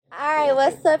Hey,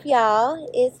 what's up,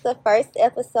 y'all? It's the first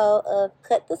episode of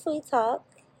Cut the Sweet Talk.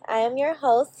 I am your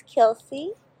host,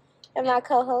 Kelsey, and my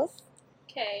co-host.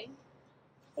 Okay.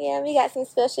 Yeah, we got some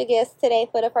special guests today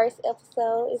for the first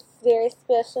episode. It's very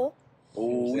special.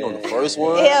 Ooh, we on the first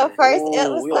one? Yeah, first Ooh,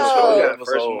 episode. We on the Yeah, first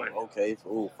first episode. one. Okay,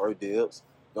 first dibs.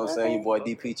 You know what I'm saying? Your boy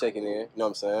DP checking in. You know what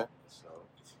I'm saying? So,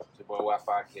 it's your boy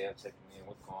Wi-Fi Kev checking in.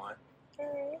 What's going?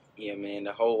 Alright. Yeah, man,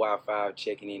 the whole Wi-Fi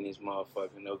checking in this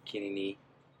motherfucker. No kidding me.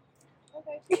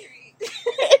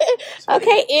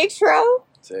 Okay, intro.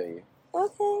 Tell you.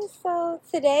 Okay, so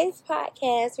today's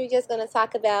podcast, we're just going to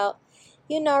talk about,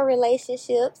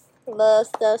 relationships, love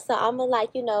stuff. So I'm going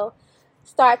to,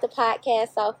 start the podcast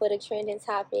off with a trending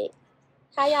topic.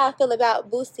 How y'all feel about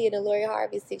Boosie and the Lori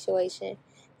Harvey situation?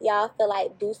 Y'all feel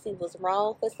like Boosie was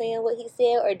wrong for saying what he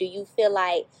said, or do you feel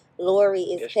like Lori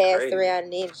is It's passed crazy. around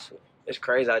the industry? It's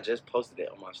crazy. I just posted it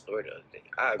on my story the other day.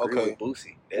 I agree Okay. with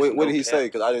Boosie. What No did he cap. say?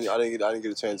 Because I didn't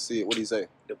get a chance to see it. What did he say?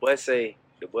 The boy say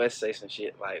some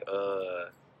shit like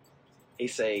he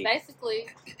say, Basically,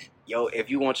 yo,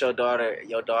 if you want your daughter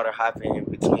hopping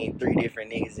between 3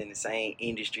 different niggas in the same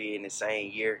industry in the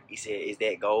same year, he said, is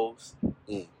that goals?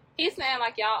 he's saying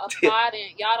like y'all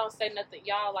applauding, y'all don't say nothing,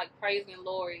 y'all like praising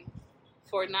Lori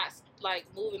for not like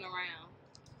moving around.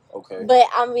 Okay. But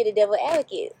I'm going to be the devil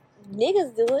advocate.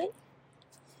 Niggas do it.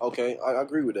 Okay, I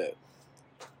agree with that.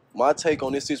 My take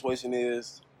on this situation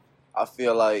is, I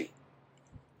feel like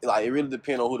it really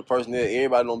depends on who the person is.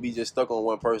 Everybody don't be just stuck on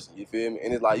one person. You feel me?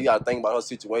 And it's like you gotta think about her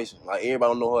situation. Like everybody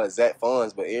don't know her exact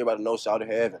funds, but everybody knows Shawty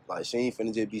having. Like she ain't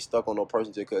finna just be stuck on no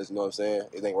person just because you know what I'm saying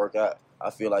it ain't work out. I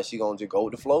feel like she gonna just go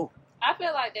with the flow. I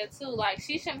feel like that too. Like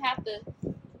she shouldn't have to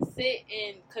sit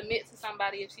and commit to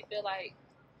somebody if she feel like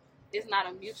it's not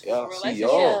a mutual Yeah, she relationship.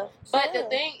 young. Yeah. But Yeah. the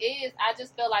thing is, I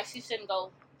just feel like she shouldn't go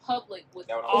public with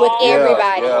With all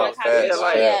everybody. Yeah, one type of facts. Yeah,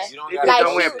 like, Yeah. You don't If gotta Like it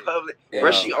don't she- went public, Yeah.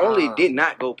 bro, she only did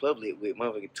not go public with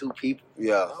motherfucking 2 people.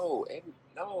 Yeah.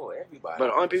 No, everybody. But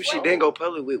the only people she didn't go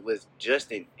public with was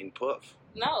Justin and Puff.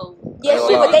 No. Yeah, Ain't she,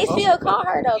 gonna but they lie. still call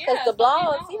her, though, because Yeah, the so we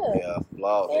blogs, know. yeah. Yeah,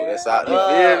 blog. Yeah. That's out You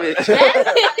there. feel me? That's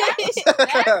when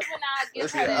I give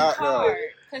Let's her get that out card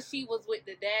because she was with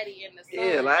the daddy and the son.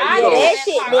 Yeah, like, I you Yeah, know, get that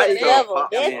shit part next of that. level.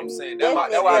 pop That's, in. I'm saying that's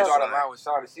that's next why I level. draw the line with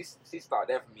Shawty. She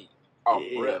started that for me. Oh,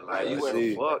 Yeah, real. like, you let's went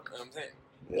see. fuck. Fuck. You know what I'm saying?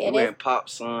 Yeah, You that's- went Pop,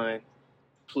 Son,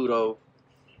 Pluto.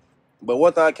 But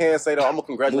one thing I can say though, I'm gonna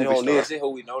congratulate her Movie on star. this. This is who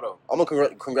we know though. I'm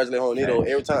gonna congratulate her on it though.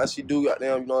 Every time she do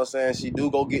goddamn, you know what I'm saying, she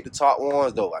do go get the top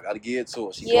ones though. I gotta give it to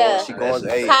her. She Yeah. going, she going.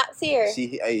 Hey, Top tier. she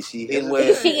hitting That's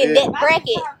where. She in that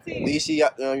bracket. At least she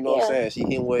got, you know what I'm Yeah. saying. She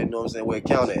hitting where, you know what I'm saying, where it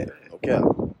count at. Okay,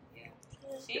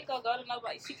 She ain't gonna go to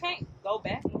nobody. She can't go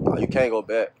back. no, you can't go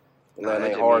back. And Nah, that that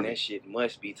ain't just mean hard. that shit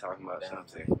must be talking about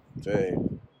something.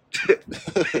 Dang.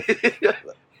 Yeah.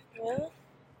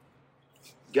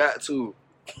 Got to.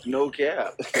 No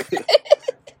cap.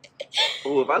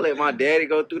 Oh, if I let my daddy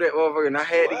go through that motherfucker and I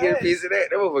had to get a piece of that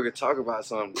motherfucker talk about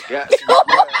something. Got to.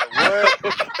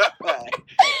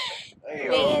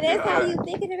 Man, that's how God. you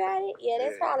thinking about it? Yeah,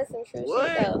 that's Yeah. probably some true What?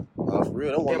 shit, though. Nah, for real,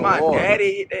 that And wasn't my no hard.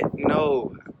 daddy hit that?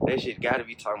 No. That shit gotta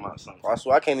be talking about something. I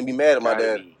swear I can't even be mad at my Gotta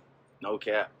dad. be. No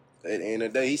cap. At the end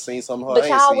of the day, he seen something her But I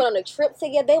ain't y'all seen. went on a trip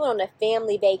together. They went on a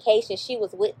family vacation. She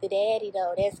was with the daddy,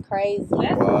 though. That's crazy.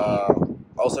 Wow.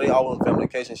 Oh, so they all went on family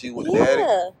vacation. She with the daddy.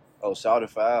 Yeah. Oh, Shawty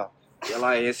foul. Yeah,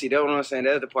 like, and see, that's what I'm saying.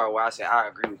 That's the part where I say I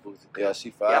agree with Boosie. Yeah, she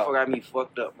Y'all foul. forgot me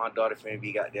fucked up. My daughter finna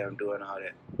be goddamn doing all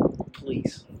that.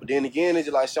 Please. But then again, it's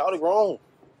just like Shawty grown.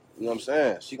 You know what I'm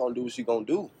saying? She gonna do what she gonna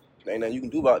do. There ain't nothing you can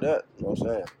do about that. You know what I'm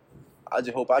saying? I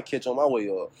just hope I catch on my way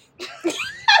up. Tell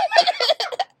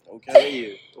Okay.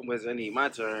 you. Almost I need my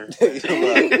turn. You know,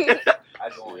 I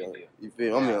just want India. you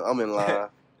feel? I'm in line.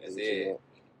 That's it.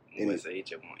 Almost say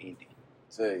hit you on Indy.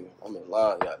 Tell you, I'm in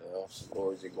line, goddamn.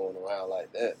 Stories just going around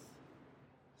like that.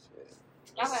 Shit.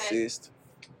 Okay. Assist.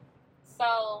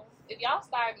 So if y'all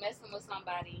start messing with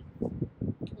somebody,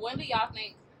 when do y'all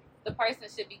think the person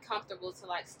should be comfortable to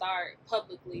like start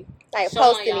publicly Like showing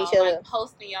posting y'all, each other. like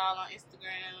posting y'all on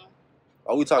Instagram?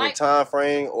 Are we talking Like- time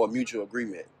frame or mutual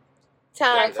agreement?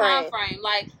 Time Like frame. time frame.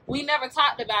 Like we never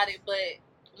talked about it, but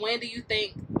when do you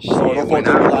think? So them when folks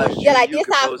I be post like- you, Yeah, like you this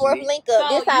can our post fourth me. link up.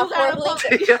 So This our you gotta fourth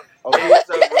link post- up. Okay.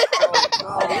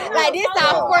 Like this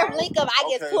our Oh. fourth link up. I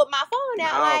just Okay. pulled my phone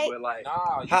out. Nah, Like but like,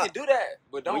 Nah, you How- can do that,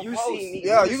 but don't when you post. see me,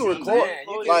 Yeah, you can see record. Man,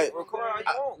 you can Like- record all you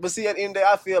want. But see, at the end of the day,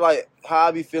 I feel like how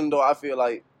I be feeling though. I feel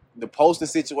like the posting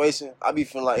situation, I be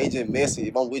feeling like it's just messy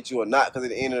if I'm with you or not. Because at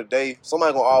the end of the day,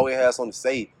 somebody gonna always have something to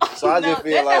say. So I just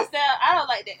feel like. I don't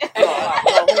like that. I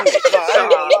That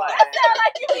sound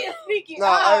like you being sneaky. Nah,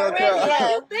 I ain't gonna Already. care.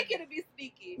 You thinking to be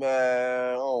sneaky. Man,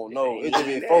 I don't know. It just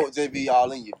be folks just be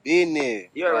all in your business.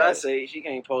 You heard what I say? She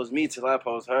can't post me till I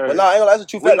post her. But nah, I ain't gonna, that's a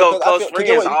true We fact. can go because I close feel- 'cause friends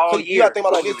you know what, all you year. gotta think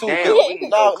about it like this too. Damn, Because- we can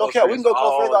No, go no close cap. We can go friends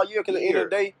close friends all all year. Because at the end of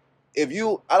the year. day, if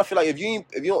you, I don't feel like if you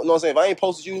don't know what I'm saying, if I ain't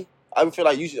posted you, I would feel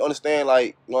like you should understand,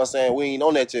 like, you know what I'm saying, we ain't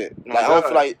on that yet. Oh, Like, I don't God.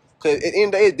 feel like, because at the end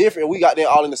of the day, it's different. We got there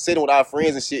all in the setting with our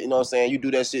friends and shit, you know what I'm saying? You do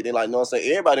that shit, then, like, you know what I'm saying?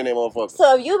 Everybody in that motherfucker.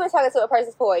 So if you've been talking to a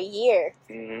person for a year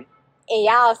Mhm. and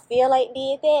y'all still ain't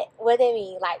did that, what that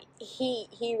mean? Like he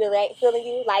really ain't feeling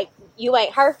you? Like you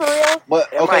ain't her for real?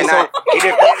 But, It okay, might so, not. It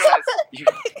depends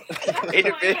on. It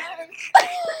depends.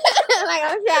 Like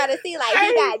I'm trying to see, like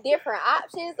he got different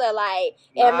options, or like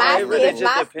am Nah, I it really is just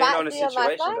my depends spot on the still my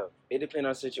situation spot? though. It depends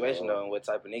on the situation though and what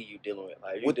type of nigga you dealing with.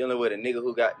 Like if you What- dealing with a nigga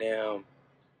who got damn,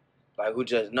 like who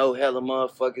just know hella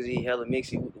motherfuckers, he hella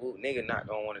mixy, who nigga not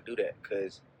gonna want to do that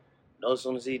because no, as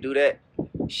soon as he do that,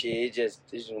 shit, it's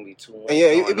just gonna be too much. and yeah,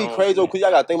 it going be on, crazy though, man. because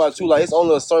y'all gotta think about it too. Like, it's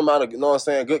only a certain amount of, you know what I'm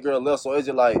saying, good girl left. So it's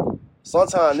just like,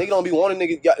 sometimes nigga don't be wanting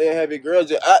niggas got there and have your girl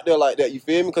just out there like that. You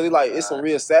feel me? Because it's like, it's some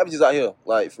real savages out here.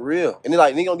 Like, for real. And then,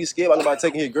 like, nigga don't be scared about nobody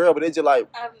taking his girl, but they just like,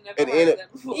 I've never At the heard end of of-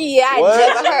 that before. Yeah, I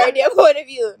What? never heard their point of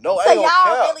view. no, I So ain't y'all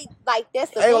gonna cap. really like that's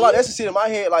the I ain't gonna lie, thing? that's the shit in my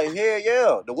head. Like, hell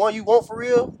yeah. The one you want for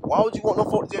real, why would you want no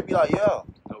folk to just be like, yeah,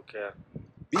 Okay.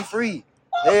 be free?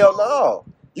 Hell no.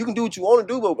 You can do what you want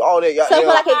to do, but all that So goddamn. for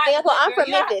like Yeah. example, I'm from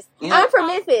Yeah. Memphis. Mhm. I'm from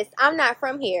Memphis. I'm not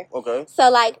from here. Okay. So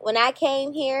like when I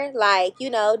came here, like, you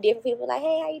know, different people like,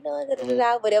 hey, how you doing? Da, da, da,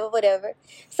 da, whatever, whatever.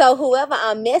 So whoever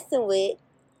I'm messing with,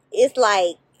 it's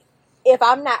like, if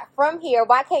I'm not from here,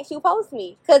 why can't you post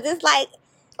me? Because it's like,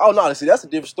 Oh no, see, that's a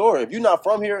different story. If you're not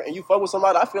from here and you fuck with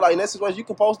somebody, I feel like in that situation you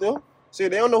can post them. See,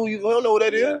 they don't know who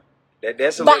that is. Yeah.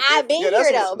 That's a but little I've been Yeah, that's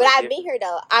here a though. little But I've different. been here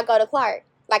though. I go to Clark.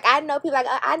 Like I know people. Like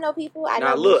I know people. I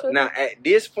Now know look, mutual now people. at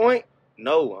this point,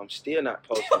 no, I'm still not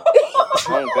posting.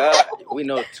 Oh God, we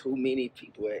know too many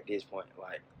people at this point.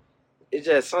 Like it's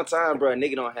just sometimes, bro,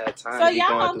 nigga don't have time So to be y'all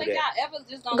going don't through think that. y'all ever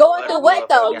just gonna Going go through up what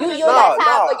though? motherfucker? You got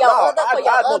time for your other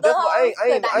I hoes? definitely I ain't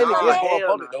Cause even I- going hell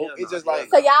public though. no, It's hell just no, like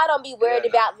So y'all don't be worried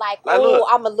Yeah, nah. about like, Like, oh, look.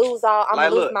 I'ma lose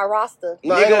Like, look. my roster.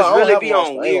 No, I ain't gonna lie, I Niggas don't really have be a roster, on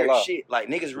I ain't weird gonna lie. shit. Like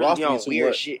niggas really Roster be be on too weird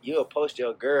much. shit. You'll post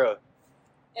your girl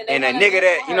they and a wanna nigga mess that, with you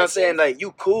know what I'm her saying, just- like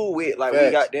you cool with, like we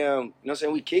Facts. got them, you know what I'm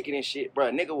saying, we kicking and shit,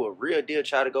 bro. Nigga will real deal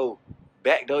try to go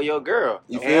backdoor your girl.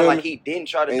 You and feel like me? he didn't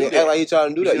try to And do act that. like he trying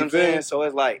to do that. see You what I'm feel saying? me? So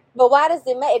it's like, But why does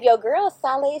it matter if your girl's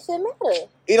solid? It shouldn't matter.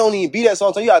 It don't even be that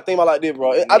sometimes. You gotta think about it like this,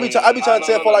 bro. I be trying to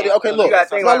tell folk like that. Okay, You look. gotta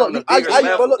think Now like look, on the I bigger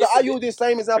level. but look, It's I a- use this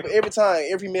same example every time.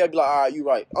 Every male be like, all right, you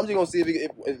right. I'm just gonna see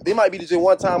if they might be just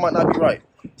one time, might not be right.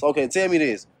 So okay, tell me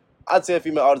this. I tell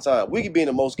female all the time, we could be in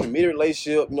the most committed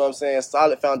relationship, you know what I'm saying,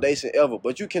 solid foundation ever,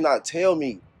 but you cannot tell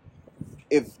me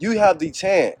if you have the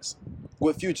chance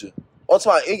with Future. I'm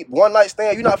talking one night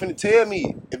stand, you're not finna tell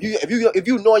me if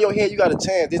you know in your head you got a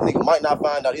chance, this nigga might not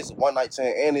find out it's a one night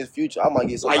stand and his future. I might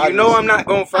get some. like you know I'm not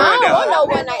gonna I find don't want out. no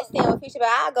one night stand with Future, but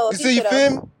I'll go You with see, you Future feel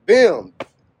though. me? Bam.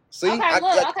 See, Okay, I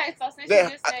so since you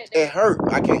just said it that, hurt.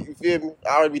 I can't. You feel me?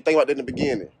 I already be thinking about that in the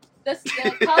beginning. the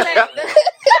Kodak,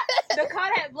 the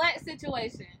Kodak Black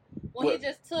situation when What? he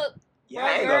just took. Yeah,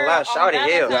 I ain't gonna lie, shout it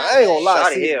hell. Yeah, I ain't gonna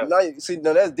lie. Shawty hell. See,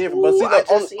 that's different. But see, Ooh, I like,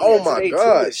 just seen oh that my today, too.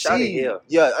 God, Shawty hell.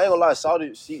 Yeah, I ain't gonna lie.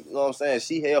 Shawty, she, you know what I'm saying?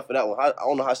 She hell for that one. I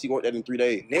don't know how she worked that in 3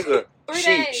 days. Nigga, 3 she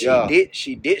days. Yeah.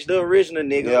 she ditched the original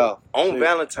nigga Yeah. on Shit.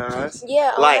 Valentine's.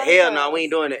 Yeah. on Like hell Valentine's. no, we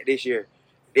ain't doing that this year.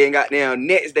 Then goddamn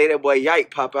next day that boy Yike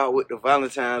pop out with the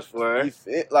Valentine's for her. You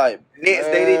feel like Next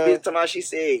man, day this bitch talking about she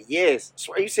said yes.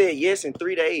 Swear you said yes in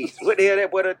 3 days. What the hell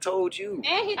that boy done told you?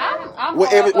 And he I'm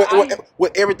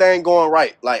with everything going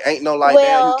right, like ain't no like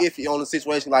Well- damn you iffy on the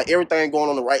situation, like everything going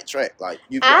on the right track, like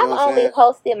you. I've know what I'm only saying?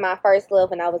 posted my first love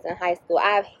when I was in high school.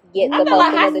 I've yet I to feel post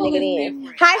like high another school nigga is then.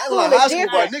 different. High I ain't school gonna is lie, high school, boy,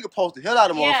 different. nigga posted the hell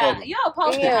out of Yeah, motherfucker. you all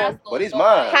posted Yeah. high school. But it's so,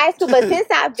 mine. like, High school, but since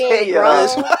I've been Yeah, grown,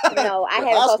 it's fine. no, I But haven't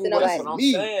high posted school, That's nobody. what I'm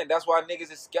Me. saying. That's why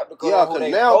niggas is skeptical Yeah, of who 'cause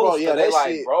they now, bro, post. yeah, 'Cause they that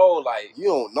like, shit- bro, like, You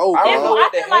don't know, I bro. don't know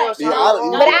what the I feel hell like- she Yeah,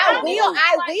 on. But I I don't will, know.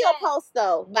 I Like will that. post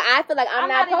though. But I feel like I'm I'm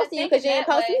not not even posting you because you thinking ain't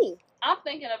that post way. me. I'm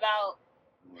thinking about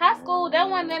high school. That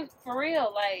wasn't for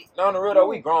real. Like, No, on the real though,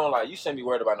 we grown. Like, you shouldn't be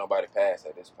worried about nobody past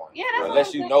at this point. Yeah, that's what unless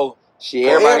I'm you saying. know. Shit,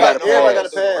 Everybody got a pass. Everybody Everybody got a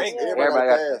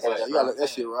pass. Everybody Yeah, you gotta let that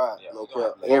shit ride. Yeah, No you gotta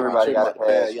crap. let it Everybody Trip got a about the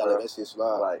pass. pass, You gotta let bro. that shit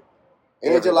slide. Like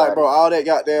And it's just like, everybody. bro, all that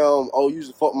goddamn, oh, you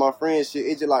used to fuck with my friend shit.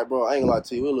 It's just like, bro, I ain't gonna lie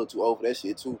to you, we're a little too old for that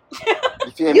shit too.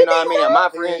 You feel me? You know what I mean? My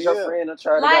friends, Yeah. your friend, I'm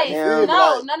trying to like goddamn.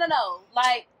 no, like- no.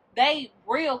 Like they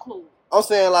real cool. I'm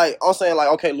saying like,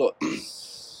 okay, look.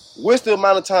 What's the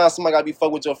amount of time somebody gotta be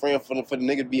fucking with your friend for the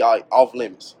nigga to be off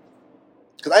limits?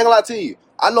 Cause I ain't gonna lie to you.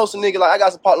 I know some nigga, like, I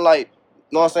got some partner, like,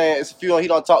 you know what I'm saying? It's a few, he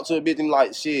don't talk to a bitch and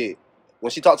like, shit. When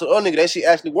she talked to the other nigga, that shit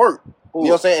actually worked. You know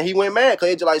what I'm saying? And he went mad, cause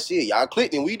it's just like, shit, y'all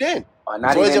clicked and we didn't.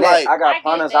 Not So it's even just that. like, I got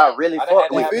partners I really I fuck done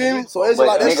you with. had feel me? that So it's just But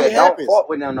like, that nigga shit don't happens. fuck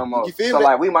with them no more. You feel So me?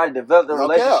 like we might have developed a No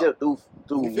relationship through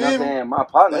You you know feel what I'm me? saying, my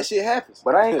partner. That shit happens.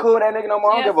 But I ain't cool with that nigga no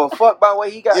more. I Yeah. don't give a fuck about what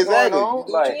he got Exactly. going You on.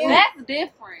 do what Like you do. That's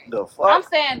different. the fuck? I'm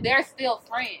saying they're still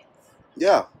friends.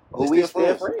 Yeah. Who They we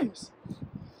still friends?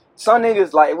 Some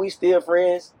niggas like we still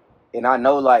friends, and I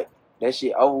know like that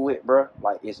shit over with, bro.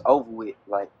 Like it's over with.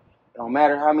 Like it don't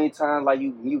matter how many times like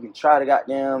you can try to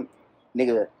goddamn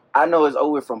nigga. I know it's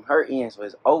over from her end, so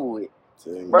it's over with.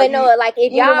 Bro, But no, like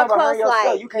if You y'all remember her close, yourself.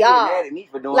 like You can't y'all, get mad at me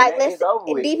for doing like that. let's It's over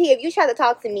with. DP, if you try to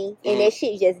talk to me and that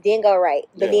shit just didn't go right,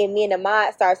 but Yeah. then me and the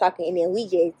mod start talking and then we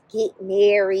just get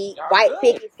married, Y'all white good.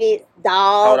 picket fits,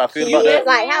 How would I dog, feel kids. about that?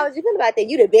 Like, how would you feel about that?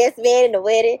 You the best man in the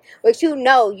wedding, but you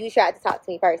know you tried to talk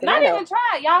to me first. And I Not know. even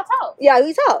try. Y'all talk. Yeah,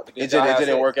 we talked. It just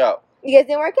didn't work out. You guys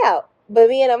didn't work out. But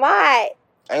me and the mod,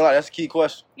 I ain't like, that's a key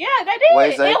question. Yeah, they did.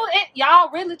 Wait, say- Y'all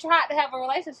really tried to have a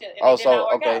relationship. And Oh, it did not so,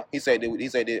 work okay. out. He said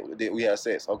that we had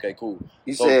sex. Okay, cool.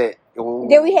 You So- said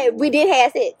then we did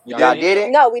have sex. y'all did it.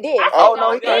 No, we did. I said Oh no,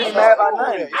 y'all he can't did. be mad about Yeah.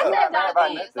 nothing. I He said not mad y'all about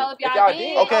did. nothing. So if If y'all y'all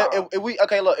did, Okay, if we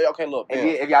look.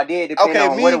 If y'all did, depending Okay,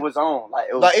 on me- what it was on. Like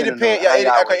it was Like it depending depends. on Yeah,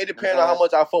 how y'all it was, depends on how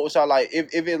much I fuck with y'all. Like if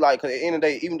it's like, cause at the end of the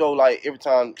day, even though like every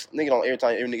time every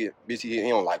nigga bitch he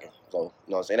don't like him. So you know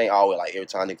what I'm saying? It ain't always like every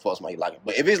time nigga fuck somebody he like him.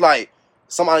 But if it's like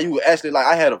somebody you actually like,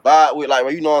 I had a vibe with, like,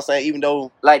 well, you know what I'm saying? Even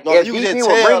though Like no, if you DP just was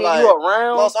tell, bringing like, you no,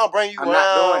 around, so I'm bringing you I'm around.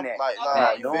 not doing that. Like, I'm nah,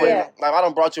 not you doing feel me? that. Like, I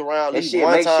done brought you around. that Leave shit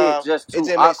one makes time. shit just It too just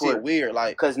makes awkward. shit weird.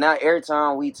 Like, Cause now every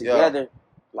time we together,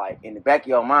 like in the back of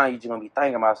your mind, you just gonna be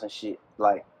thinking about some shit.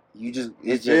 Like it's You just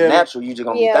feel me? natural. You just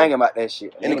gonna Yeah. be thinking about that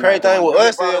shit. and the Nigga crazy not thing doing with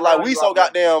that. us is like we so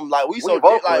goddamn like we so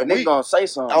vocal. like Nigga we. gonna say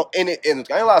something. And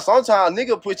I ain't like sometimes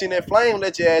nigga put you in that flame,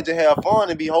 let you ass just have fun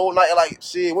and be whole night like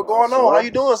shit. What going on? Sure. How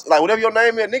you doing? Like whatever your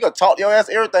name is, nigga talk to your ass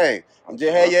everything. You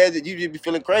just had your ass, you just be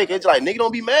feeling crazy. It's just like nigga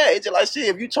don't be mad. It's just like shit.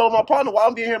 If you told my partner why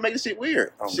I'm being here making shit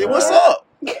weird. Oh, Shit, God. what's up?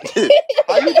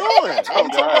 How you doing? Oh, I'm talking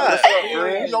God. about. What's up,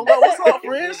 friend? You know what? What's up,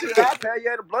 friend? Shit, I tell you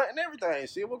at the blunt and everything.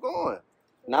 Shit, what going?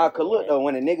 Nah, cause look though,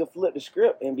 when a nigga flip the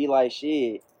script and be like,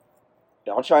 shit,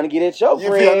 I'm trying to get at your You feel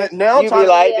friend, that? Now I'm you trying be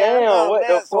to- like, Yeah. damn, what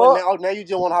the So fuck? now you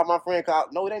just want to have my friend call.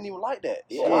 No, it ain't even like that.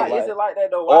 Yeah, Shit, Why like- is it like that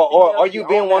though? Or you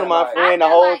been one of my I friends the feel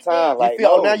whole like time? this. Like, you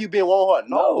feel no. now you been one hard.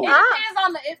 No. No.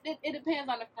 It depends on it depends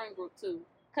on the friend group too.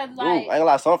 Cause Ooh, like I ain't gonna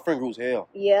lie, some friend groups hell.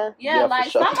 Yeah. Yeah, yeah, for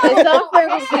like sure. some of And them some don't friend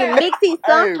groups be care. mixy.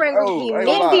 Some Hey, friend groups be ain't gonna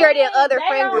lie. mixier than other They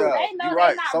friend don't- groups. They know you they're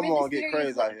right. not Some really gonna get serious crazy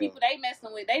with out the here. people they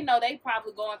messing with. They know they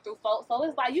probably going through folks. So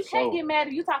it's like you can't Sure. get mad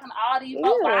if you talking to all these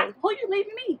folks. Yeah. Like, who you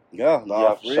leaving me? Yeah, nah, Yeah,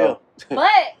 for for real. sure. But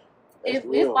That's if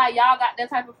real. it's like y'all got that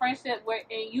type of friendship where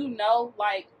and you know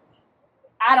like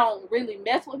I don't really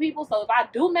mess with people. So if I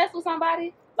do mess with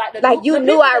somebody, like You the knew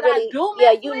people I that really, do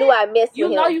yeah, mess you with, knew I messed you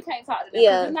with know him. you can't talk to them. Yeah.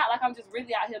 Cause it's not like I'm just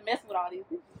really out here messing with all these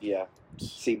people. Yeah.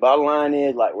 See, bottom line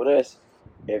is, like, with us,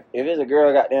 if it's a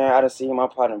girl got there, I done seen my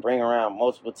partner bring her around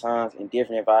multiple times in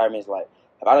different environments. Like,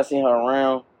 if I done seen her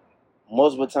around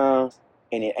multiple times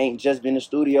and it ain't just been the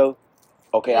studio,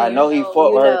 okay, I know he You fuck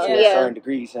know, with her know, to a yeah. certain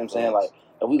degree, you see what I'm saying? Like,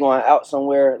 if we going out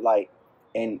somewhere, like,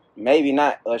 and maybe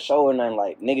not a show or nothing,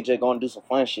 like, nigga just gonna do some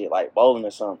fun shit, like bowling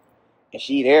or something, and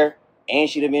she there, and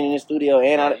she'd have been in the studio,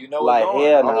 and Yeah, I, you know like, what's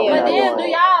going hell on. no, Yeah. we But not then doing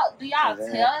do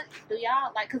that.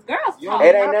 y'all like cause girls You talk. don't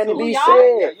It ain't have nothing to to. be Y'all- said.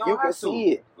 Yeah, you don't You can have to.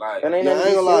 see it. Like, It ain't Yeah, I nothing to ain't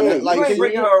be gonna lie, said. like, you you ain't see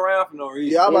bringing it? her around for no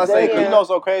reason. Yeah, I'm about to say, Exactly. cause you know what's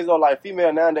so crazy though, like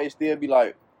female nowadays still be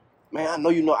like, man, I know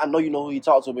you know who he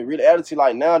talk to, but really attitude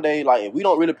like nowadays, like if we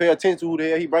don't really pay attention to who the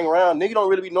hell he bring around, nigga don't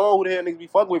really be knowing who the hell niggas be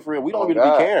fucking with for real. We don't Oh, really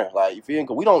God. be caring. Like you feel me?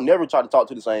 Cause we don't never try to talk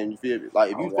to the same, you feel me?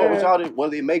 Like if you Oh, fuck with God. y'all,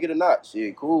 whether they make it or not,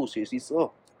 shit, cool, shit, she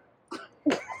suck.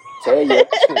 Tell you.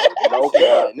 No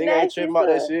cap. Nigga ain't That's tripping about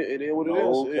that what's shit. It is what it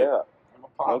No is. Shit. cap.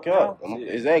 No cap.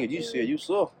 Exactly. You said you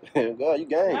suck. God, you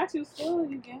gang. Not you still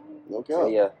you game. No Tell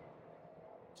cap. ya.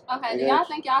 Okay, do Yeah. y'all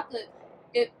think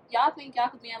y'all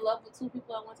could be in love with two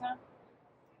people at one time?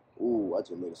 Ooh, I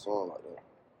just made a song like that.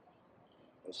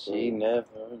 That's She crazy. never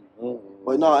knew.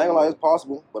 But no, I ain't gonna lie, it's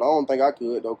possible. But I don't think I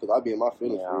could though, cause I be in my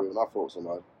feelings Yeah. for real when I fuck with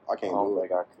somebody. I I can't don't do it.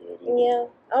 think I could. either. Yeah,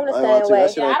 I'm the I ain't gonna same tell you, way. that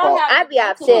shit Yeah, ain't I don't pop. have I be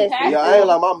mental obsessed. capacity. Yeah, I ain't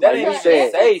like my That like, ain't you said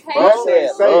said. safe, bro. You said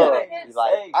Said safe. love. It's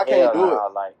Like, I can't hell do it. nah,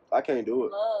 like, I can't do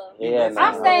it. love. yeah, I'm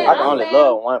nah. saying- I can I'm only saying-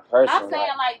 love one person. I'm saying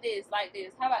like this.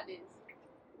 How about this?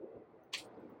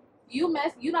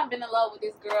 You done been in love with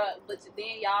this girl, but then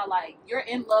y'all like you're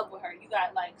in love with her. You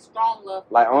got like strong love.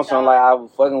 Like for on something y'all. like I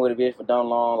was fucking with a bitch for dumb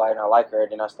long, like I like her,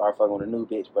 then I start fucking with a new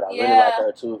bitch, but I really Yeah. like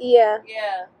her too. Yeah,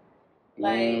 Yeah.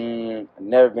 Like, I've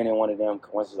never been in one of them.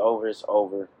 Once it's over, it's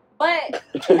over. but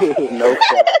No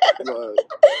cap.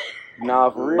 Nah,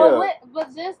 for real.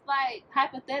 but just like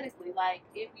hypothetically, like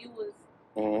if you was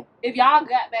Mhm. if y'all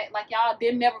got back, like y'all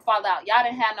didn't never fall out, y'all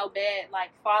didn't have no bad like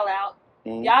fallout,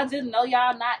 Mhm. y'all just know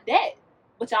y'all not that,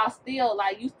 but y'all still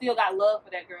like you still got love for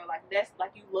that girl, like that's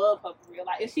like you love her for real.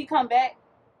 Like if she come back,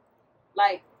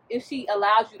 like if she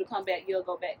allows you to come back, you'll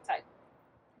go back type.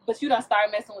 But you done start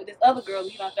messing with this other girl,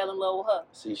 and you done fell in love with her.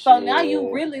 See, So shit. now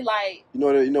you really like You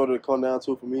know what it come down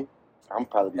to for me? I'm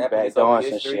probably be Happiness back over doing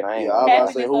some history. shit. I ain't. Yeah, I was gonna about lie.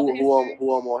 to say Happiness over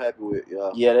who I'm more happy with.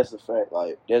 Yeah, Yeah, that's a fact.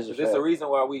 like That's a Is this fact. the reason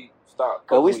why we stopped?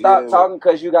 Cause we fucking with stopped yeah, talking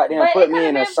because you goddamn But it put me could've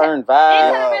in a been certain it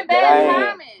vibe. could have been that I bad ain't-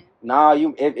 timing. Nah,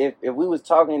 you if we was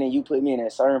talking and you put me in a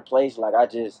certain place, like I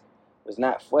just was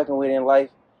not fucking with in life,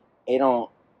 it don't.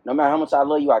 No matter how much I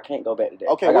love you, I can't go back to that.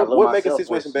 okay, I gotta love what make a myself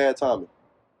situation first. bad timing?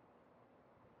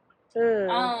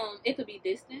 It could be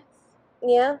distance.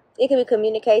 Yeah, it could be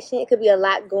communication. It could be a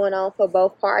lot going on for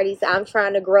both parties. I'm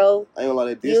trying to grow. I ain't gonna lie,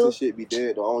 that distance shit be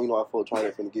dead though. I don't even know how folks trying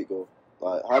that from the get go.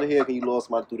 Like, how the hell can you love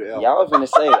somebody through the air? Y'all was finna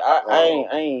say I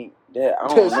ain't that. I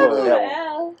don't Shit, know man.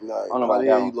 that one. Like, I don't know how about the that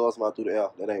hell you one. love somebody through the air?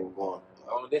 That ain't going.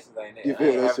 On the distance ain't it. You I feel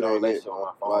ain't that having shit no ain't it? relationship on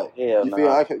my phone. Like, Hell you feel?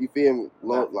 nah. You feel me?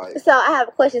 Love, like, So I have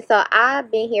a question. So I've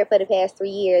been here for the past 3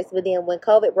 years, but then when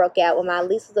COVID broke out, when my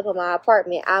lease was up on my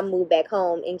apartment, I moved back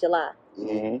home in July.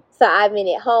 Mm-hmm. So I've been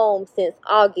at home since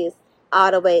August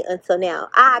all the way until now.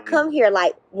 I come here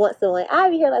like once a month. I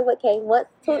be here like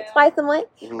twice a month.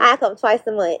 Mhm. I come twice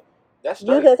a month. That's You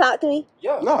straight. can talk to me.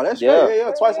 Yeah. no, that's straight. Yeah.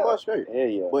 Yeah, twice a month straight. Hell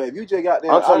yeah. But if you just got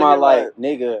there, I'm talking about like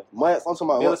nigga. months. I'm talking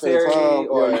about once at a Military time.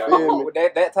 or Yeah, you feel me?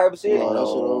 that type of shit. No, that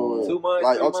shit over with. 2 months,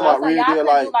 Like, 3 I'm months. talking about So real y'all deal, could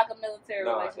like, do like a military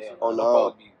Nah, relationship. Oh, them no.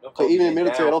 folks be- them cause folks even get in the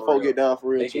military, down them for folk real. get down for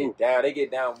real They too. get down. They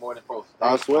get down more than folks.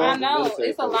 I swear. I know, Military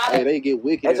it's a folks. lot Hey, of- they get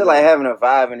wicked. It's in just like there. having a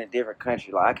vibe in a different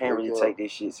country. Like I can't really Okay. take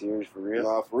this shit serious for real.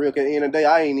 Nah, for real. Cause at the end of the day,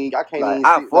 I can't Like even.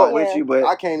 I see, fuck like, with Yeah. you, but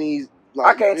I can't even. Like,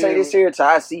 I can't you take feel this me? serious till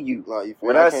I see you. Like, you feel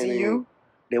When me? I can't see even- you,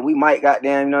 then we might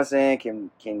goddamn, you know what I'm saying,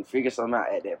 can figure something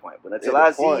out at that point. But until At I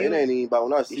the see point, you, it ain't even about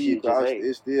when I see you. shit just Cause hate.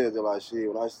 it's still just like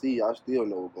shit. When I see you, I still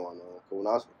know what's going on.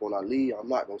 Cause when I leave, I'm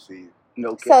not gonna see you.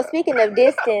 no So cap. speaking of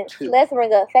distance, let's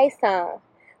bring up FaceTime.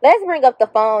 Let's bring up the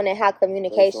phone and how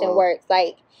communication FaceTime. works.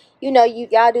 Like, you know,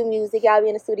 y'all do music, y'all be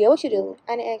in the studio. What you do?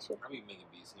 I didn't ask you. I be making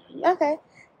beats here. Okay.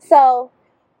 So,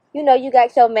 you know, you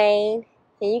got your main,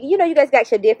 and you know, you guys got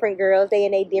your different girls. They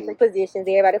in their different positions.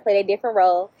 Everybody play their different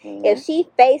role. Mhm. If she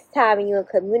FaceTiming you and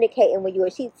communicating with you, or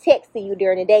she texting you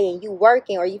during the day and you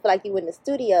working, or you feel like you in the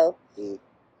studio, Mm.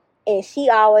 and she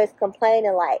always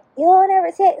complaining like, you don't ever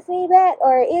text me back,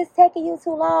 or it's taking you too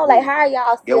long. Like, how are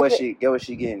y'all Get still? what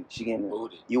she getting? She getting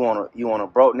Booted. you want a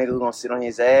broke nigga who gonna sit on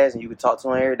his ass and you can talk to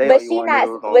him every day. But or you she want a nigga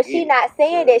who not. gonna But get she it? not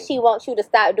saying Yeah. that she wants you to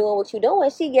stop doing what you doing.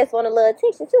 She just want a little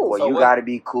attention too. Well, So you what- gotta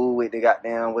be cool with the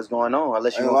goddamn what's going on,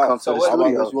 unless you Ain't wanna lie. come to So the what- studio.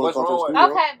 Unless you wanna What's come to the wrong with-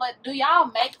 studio. Okay, but do y'all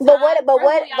make time? But what? But for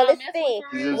what? who But y'all listen, messing with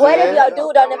for real? what if Yeah. your dude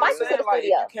don't I'm invite you to saying, the like,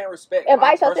 studio? if you can't respect Invite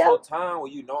my yourself. personal time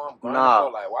when you know I'm grinding Nah.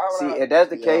 for, like, why would See, I? if that's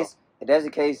the Yeah. case,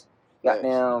 Yes.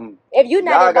 goddamn, If you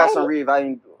not y'all got invited, some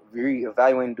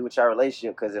reevaluating to do with y'all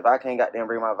relationship. Because if I can't goddamn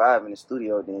bring my vibe in the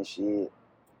studio, then shit,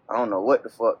 I don't know what the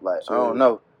fuck. Like, I don't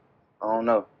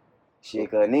know.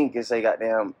 Shit, cause Nigga can say,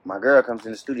 goddamn, my girl comes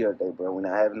in the studio today, bro. We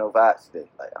not having no vibes today.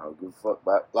 Like, I don't give a fuck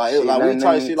about Like, shit, like we nothing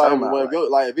type you shit like talking about, when like. your,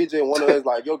 like if it's just one of us,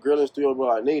 like your girl in the studio, bro,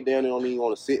 like nigga down there don't even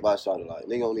want to sit by shawty, like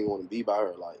nigga don't even want to be by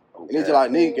her, like. And it's just like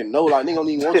nigga can know, like nigga don't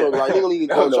even want your, like nigga don't even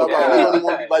No, go shop, no, like nigga don't even yeah.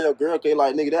 want to be by your girl, cause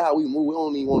like nigga that's how we move. We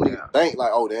don't even want nigga Yeah. to think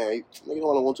like, oh damn, nigga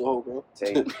don't want your whole girl. Tell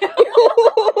you.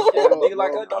 Yeah, nigga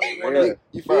like us don't even want Yeah. to.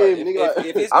 You feel me, nigga? Like,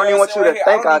 If it's I don't even want you to think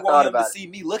I I don't even thought want him about to it. see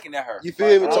me looking at her. you feel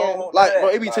me? Like, I Yeah. don't want Like, that. bro,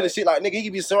 it be to the Like, shit like nigga, he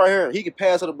can be sitting right here, he can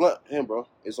pass her the blunt, him, bro.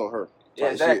 It's on her.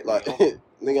 Yeah, Type shit. Like exactly.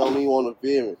 nigga don't even want to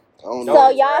feel me. I don't so know. No.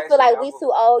 y'all feel like we Actually,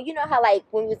 too old. You know how like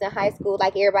when we was in high school,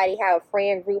 like everybody had a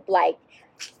friend group. Like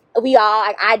we all,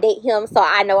 like I date him, so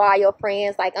I know all your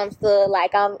friends. Like I'm still,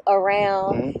 like I'm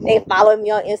around. Mhm. They follow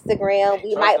me on Instagram.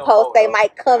 We Trust might them post. folk, They though.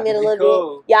 might comment a Be little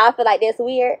cool. bit. Y'all feel like that's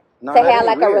weird No, to that have ain't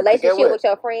like a weird. 'Cause relationship get what? with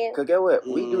your friends. Cause get what?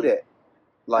 We do Mm. that.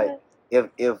 Like, if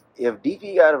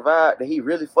DP got a vibe that he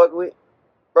really fuck with,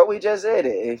 bro, we just said it.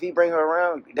 If he bring her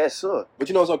around, that's suck. But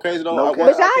you know what's so crazy though? No I cap.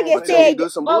 can't But y'all say get Until said- he do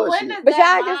some But when bullshit. does But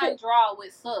that y'all just- line draw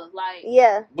with sus? Like,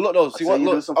 Yeah. But look though, see Until what you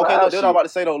do look. some Okay, foul look, that's what I'm shit. about to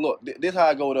say though. Look, this how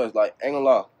I go with us. Like, ain't gonna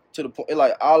lie. To the point, it,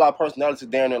 like all our personalities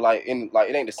down there, like in like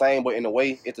it ain't the same, but in a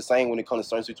way, it's the same when it comes to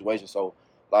certain situations. So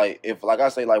Like if, like I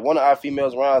say, like one of our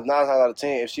females around, 9 times out of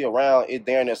 10, if she around, it's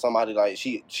damn near somebody like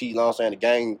she, you know what I'm saying, the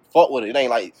gang fuck with it. It ain't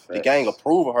like the gang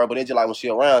approve of her, but it's just like when she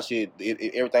around,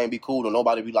 everything be cool and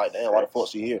nobody be like, damn, why the fuck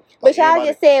she here? But Like, y'all everybody-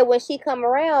 just said when she come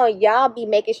around, y'all be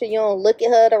making sure you don't look at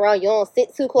her around, you don't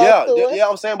sit too close to her. Yeah,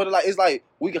 I'm saying, but it's like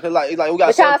we got But certain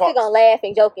y'all still parts. gonna laugh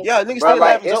and joke and Yeah, niggas Bro, still like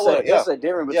laughing joke with it. it's a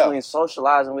difference between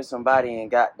socializing with somebody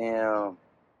and goddamn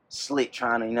slick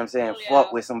trying to, you know what I'm saying,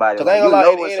 fuck with somebody. Cause I ain't gonna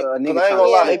lie, it's a nigga I ain't gonna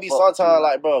lie, trying it be to fuck with sometimes you.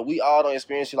 like, bro, we all don't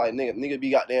experience shit like nigga be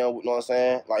goddamn, you know what I'm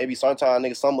saying? Like it be sometimes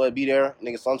nigga somebody be there,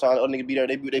 nigga sometimes other nigga be there,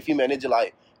 they female and they just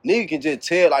like nigga can just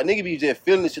tell, like nigga be just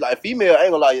feeling this shit. Like female, I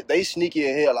ain't gonna lie, they sneaky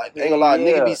in here. Like ain't gonna lie,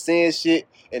 nigga be saying shit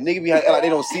and nigga be like they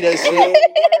don't see that shit.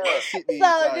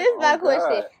 So this is my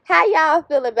question. How y'all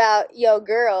feel about your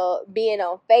girl being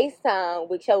on FaceTime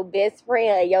with your best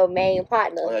friend, your main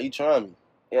partner? Oh yeah, you trying me.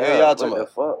 Yeah, y'all talking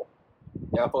what the about? fuck?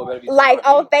 Y'all folks better be Like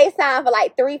talking on FaceTime for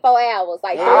like 3-4 hours.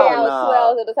 Like 3 Hell hours, nah. 2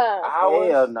 hours at a time.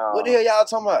 hours. Hell no. What the hell y'all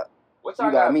talking about? What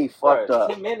You got me fucked bruh, up.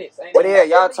 10 minutes. Ain't What the hell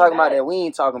y'all really talking about that? that we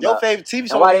ain't talking Your about? favorite TV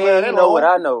show? And why the man, hell that you know long? what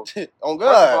I know? On First of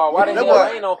God. all, why the That hell boy-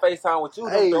 I ain't on FaceTime with you?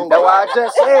 Hey, them That's what I 3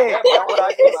 just said. That That's what I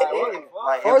boy just like, what said. the fuck?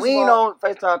 Like, if First we of ain't all- on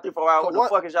FaceTime 3-4 hours, what the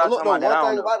fuck is y'all look, talking about that I one don't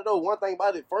thing know? about it though, one thing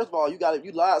about it, first of all,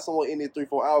 you lied someone in there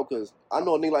 3-4 hours because I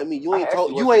know a nigga like me, you I ain't asked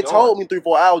told you you what ain't you told me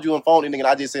 3-4 hours you on phone and nigga and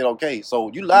I just said okay.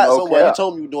 So you lied No somewhere, you cap.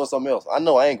 told me you were doing something else. I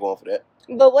know I ain't going for that.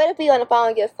 But what if we on the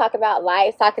phone just talking about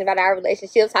life, talking about our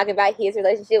relationship, talking about his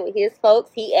relationship with his folks?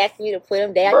 He asked me to put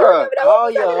him down. You don't Bruh, even know call what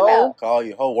we your talking hoe. about. Call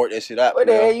your hoe, work that shit out. What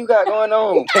the hell you got going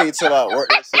on? Hey, chill out, work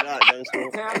that shit out, gangster.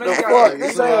 Damn, The nigga got fuck? some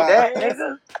This chill ain't out. that,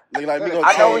 nigga. Nigga like me gonna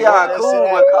I know tell we you work all that cool,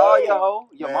 shit but out. call your hoe,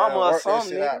 your Man, mama or work that something,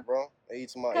 shit nigga. out, bro. Hey,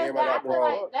 to my Cause everybody I got feel bro.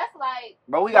 like that's like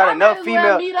Bro, we got y'all enough might as well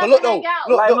female. meet up Cause look and hang though,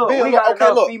 out. Like, look, Bill, we got okay,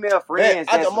 enough look. female friends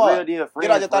I that's just mind. real deal friends.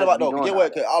 Get I just thought for us about to be though. doing Get all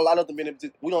what? that. Cause a lot of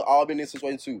them we don't all been in this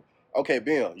situation too. Okay,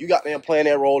 Ben, you got them playing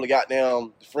that role, the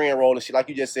goddamn friend role and shit, like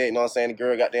you just said. You know what I'm saying? The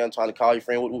girl goddamn trying to call your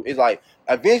friend. It's like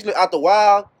eventually after a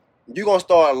while, you gonna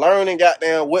start learning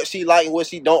goddamn what she like and what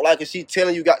she don't like, and she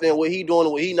telling you goddamn what he doing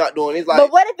and what he not doing. It's like,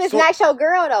 But what if it's so- not your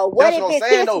girl though? What That's if what I'm it's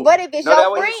saying, his? though. What if it's No, that's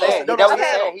your what he's saying. friend? That's That's what what I'm he's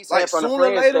saying. saying. He's saying Like, from the sooner or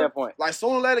friend later- standpoint. like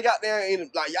sooner or later,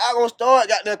 goddamn, like y'all gonna start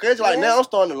goddamn, cause like Yeah. now I'm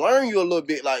starting to learn you a little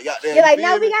bit, like goddamn. You're like, you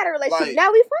now feel we me? got a relationship. Like,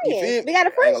 Now we You feel friends. me? We got a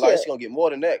I ain't gonna lie, friendship. she gonna get more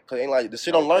than that. Cause ain't like the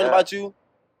shit No I'm learning cap. about you.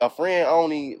 A friend, I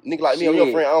don't even nigga like me, or your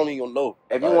Shit. friend, I don't even know.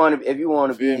 If Like, you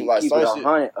want to feel be me? Like, keep it some shit.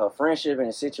 100, a friendship and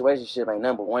a situationship ain't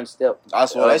number one step. I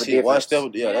swear of that a shit one difference.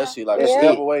 step, yeah, that shit like That's a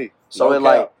step it. away. So No it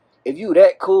like, cap. if you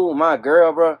that cool, with my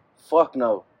girl, bro, fuck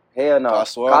no, hell no. I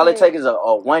swear. All it take is a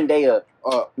one day of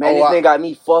man, this nigga got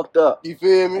me fucked up, you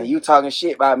feel and me? you talking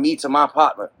shit about me to my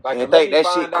partner, Like, and to think make me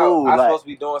that shit find out, cool. I'm Like, supposed to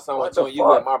be doing something what with you the and you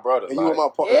fuck? with my brother. And you with my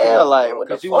partner. yeah, come on, like bro. what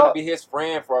the Because you want to fuck? be his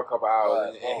friend for a couple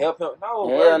hours and help him. No,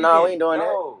 Hell bro. no, we ain't doing that.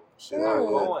 No, Shit, not man.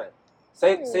 going.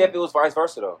 Say if it was vice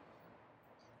versa though.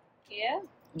 Yeah.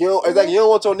 You know, exactly. You don't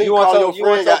want your nigga You want calling your- your you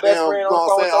want friend, your best goddamn, friend you on know the what I'm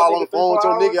phone saying, with your all on the nigga phone with 3-4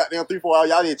 your nigga, hours? goddamn, 3-4 hours.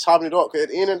 Y'all just chopping it up. Cause at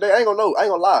the end of the day, I ain't gonna know. I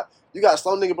ain't gonna lie. You got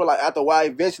some nigga, bro, like after a while,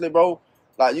 eventually, bro,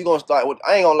 like you gonna start with,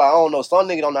 I ain't gonna lie, I don't know. Some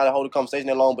nigga don't know how to hold a conversation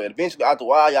that long, but eventually after a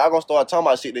while, y'all gonna start talking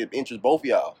about shit that interests both of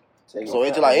y'all. Take So it.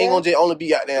 it's just like, ain't gonna just only be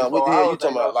goddamn, what the hell you 3-4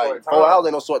 talking hours about? ain't no Like, short 4 time. hours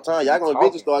ain't no short time. Y'all You gonna eventually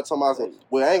talking. start talking about some,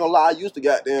 well, I ain't gonna lie, I used to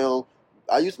goddamn,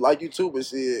 I used to like you too, but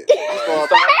shit, you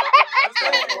start Like,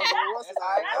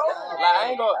 I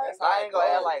ain't gonna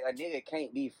act like a nigga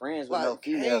can't be friends with no Like,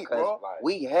 female, can't, cause bro.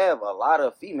 we have a lot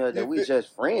of females that You we feel-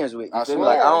 just friends with. You I feel me?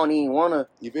 swear. Like I don't even wanna.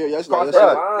 You feel? That's Cross like, that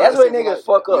that Bro, shit. line. that's where shit niggas like-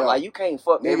 fuck up. yeah. Like you can't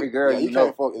fuck Nigga, every girl yeah, you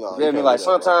can't know. fuck, no, You feel me? can't Like do that,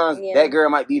 bro. sometimes Yeah. that girl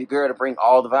might be the girl to bring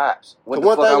all the vibes. What The the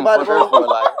one fuck thing I'm about it, fuck her bro- for?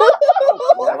 Like,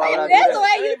 That's why would I do the that?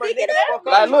 way you pick it up.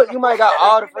 Like, look, you might got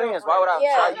all the friends. Why would I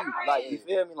Yeah. try you? Like, you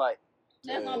feel me? Like,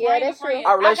 That's gonna Yeah, bring that's a friend.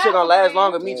 true. our relationship gonna last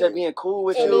longer friends. me just being cool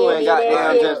with And you then and do that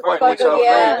goddamn shit. just fucking Fuck with your with-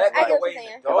 yeah. friends. I Like, get what you're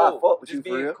saying. if I fuck with Just you for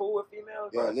being real. cool with females.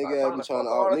 Yeah, bro. nigga Stop be trying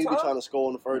fuck all the to time. trying to score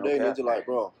on the first No day, and they cap. just like,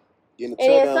 bro, getting the And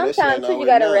touchdown. then That shit sometimes ain't too, you already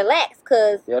gotta done. relax,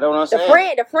 cause Yeah, that's what I'm the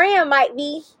saying. friend might be, You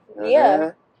know what I'm yeah.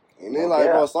 saying? And then No like,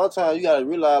 cap. bro, sometimes you gotta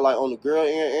realize like on the girl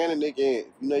end and the nigga end,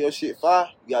 you know your shit fire.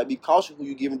 You gotta be cautious who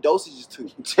you giving dosages to.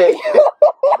 Check.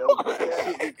 No That cap.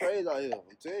 shit be crazy out here.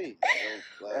 I'm telling you.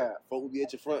 Like, Yeah. folk will be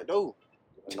at your front door.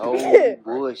 No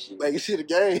bullshit. Like shit a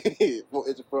game. Folk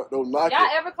at your front door knocking. Y'all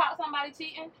ever caught somebody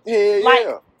cheating? Yeah.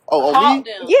 Like, Oh, on Caught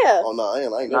me? them. Yeah. Oh no, I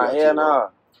ain't Nah, never hell nah.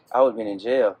 I would've been in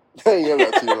jail. I ain't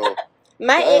never got cheated on.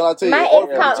 My I ain't gonna tell you, ex all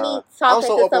caught people- me I'm talking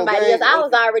so to up on somebody game, else. I all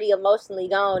was already emotionally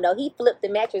gone though. He flipped the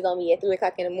mattress on me at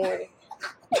 3:00 in the morning.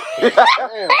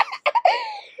 Damn.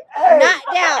 Not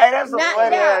that out. Hey, that's some Knocked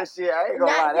funny out. ass shit. I ain't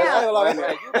gonna lie. Knocked That's out. some Like,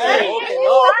 funny.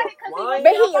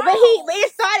 But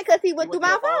it started because he went through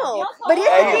my phone. But this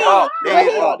Hey, is oh, but there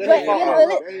he, you go.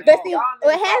 but see,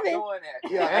 what happened?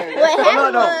 What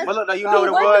happened was But look, though, you he know what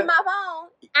it went was? through my phone.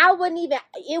 I wouldn't even.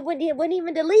 It wouldn't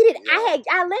even delete it.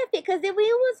 I left it because we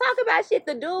was talking about shit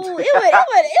to do. It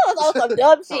was on some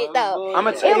dumb shit though.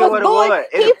 I'ma It tell you was what it bull. was.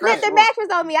 He flipped the mattress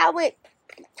on me. I went.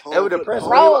 It was depressing.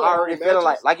 He Roll. was already feeling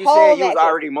like you Whole said, you was mattress.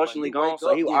 already emotionally gone,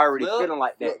 so he was already feeling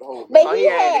like that. But So he he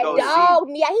had to had go dogged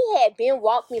me. He had been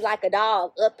walked me like a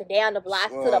dog up and down the blocks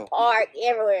to the park,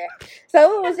 everywhere.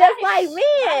 So it was just like,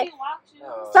 man,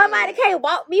 somebody can't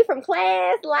walk me from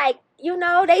class. Like, you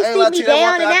know, they see me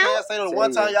down and out. Say the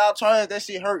one time y'all trying, that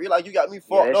shit hurt. You like you got me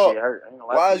Yeah, fucked that up. shit hurt. I ain't gonna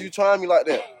lie Why to is you trying me like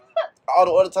that? All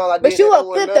the other times I did But you that,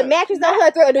 will flip the mattress on her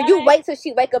throat, or do you wait till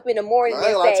she wake up in the morning I ain't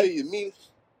and gonna lie to say, you, me,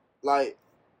 like,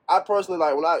 I personally,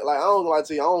 like, when I don't lie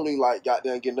to you, I don't even, like,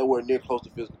 goddamn get nowhere near close to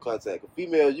physical contact. With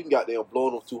females, you can goddamn blow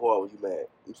them too hard when you mad.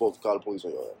 You supposed to call the police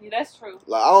on your ass. Yeah, that's true.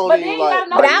 Like, I don't But even, then you like, gotta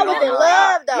know but I you was don't in know.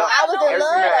 love though. Yo, I was in every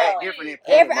love female act though. different in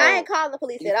panic I ain't mode. calling the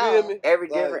police you at feel all. me?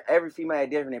 Every female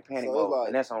act different in panic So it's mode, like-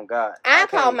 and that's on God. I I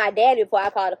called can't- my daddy before I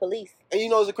called the police. And you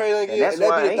know what's the crazy thing And is? that's And that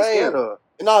why I be ain't the thing. scared of.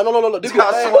 No. This be the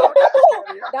I thing.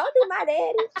 swear. Don't do my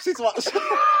daddy. She's like,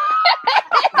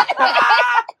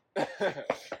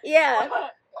 Yeah.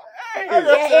 Hey,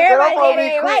 everybody I'm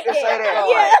ain't quick like to say that.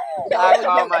 that. Yeah. I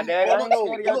call my daddy. No, I ain't no,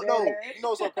 scared of your look, no. daddy. You know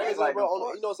what's so crazy, Like, bro? the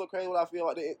fuck? You know what's so crazy? What I feel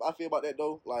about that? I feel about that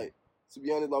though. Like, to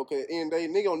be honest, like, okay, end of the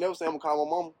day, nigga don't never say I'm gonna call my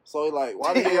mama. So it's like,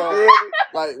 why the hell?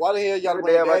 Like, why the hell y'all Give a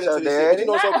bring damn daddy about into this your shit? But you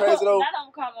know what's so crazy though? Not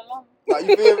I'm calling my mama. Like,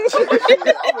 you feel me?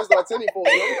 Shit, I'm gonna start telling you for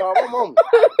me. I'm gonna call my mama.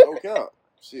 No cap.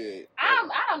 Shit. I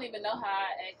don't even know how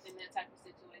I act in that type of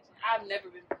situation. I've never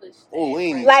been pushed. Oh, we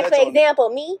ain't Like, for touch on example,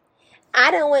 me,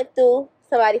 I done went through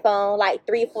somebody's phone like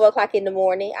 3, 4 o'clock in the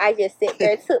morning. I just sit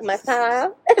there, took my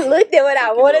time, looked at what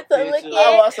I wanted to look it.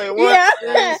 I at. was say what?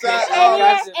 Yeah.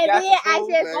 Screenshot, And then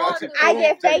I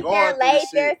just faked going down, through laid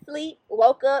this there, shit. sleep,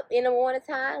 woke up in the morning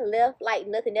time, left like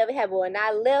nothing ever happened. When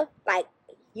I left, like,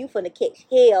 you finna catch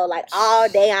hell like all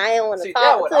day. I ain't want to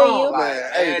talk to you.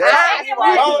 Man, hey, I-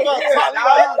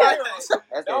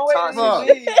 That's that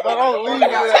toxic shit. Don't leave me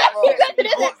with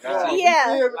that.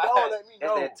 Yeah. You feel me? Don't let me That's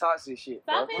know. that toxic shit,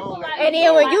 bro. Some people like. And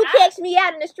then when you catch me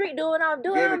out in the street doing what I'm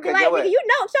doing, Yeah, I'm be because like, your nigga, you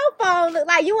know what your phone look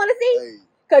like. You want to see? Hey,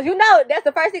 Because you know that's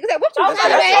the first thing you say. What you Oh,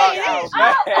 talking that's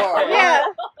about? Oh, Yeah.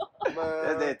 That's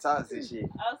man. that toxic shit.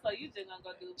 Oh, so you just gonna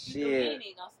go do Shit. you ain't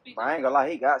even gonna speak. But I ain't gonna lie,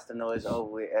 he got to know it's over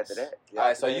with after that.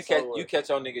 Alright, so you catch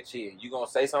your nigga cheating. You gonna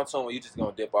say something to him, or you just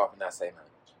gonna dip off and not say nothing?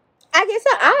 I guess so.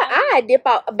 I dip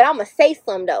out, but I'm going to say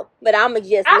something though. But I'm going to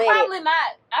just I let probably it.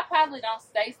 not. I probably don't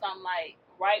say something like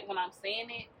right when I'm saying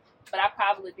it, but I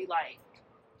probably be like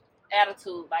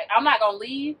attitude. Like I'm not gonna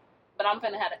leave, but I'm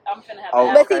finna have. Oh,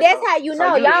 an But see, attitude. that's how you know.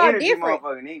 So you Y'all energy different.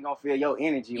 motherfucker, and he gonna feel your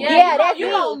energy. when Yeah, you that's you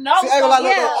me. don't know. See, I ain't gonna lie,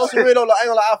 Yeah. look, on some real though, like, I ain't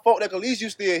gonna lie, I fuck that 'cause at least you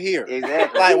still here.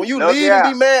 Exactly. Like when you No leave doubt.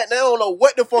 and be mad, they don't know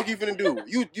what the fuck you finna do.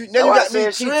 You now That's you why I got me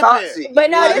said she tripping. toxic. But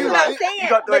no, Yeah, this is you what I'm like- saying. You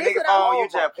go through a But this nigga what I'm- phone, you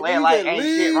just playing you like just ain't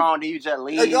shit leave. wrong, then you just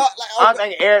leave. Like, y'all- I'm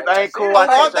thinking everything cool. I'm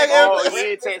I thinking text you, everything-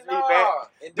 you text me back.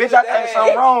 Bitch, I think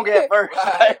something wrong at first.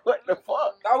 Like, what the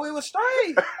fuck? Thought we was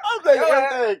straight. I'm thinking Yo,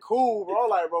 everything cool, bro.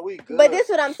 Like, bro, we good. But this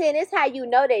what I'm saying. This how you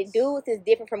know that dudes is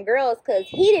different from girls, because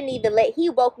he didn't even he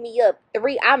woke me up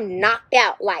 3. I'm knocked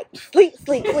out, like sleep.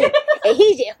 And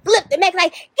he just flipped the neck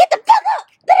like, get the fuck up.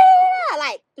 Da-da-da-da,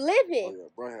 like Oh, flipping. yeah,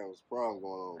 bro, has a problem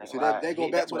going on. Ain't See, lying. they go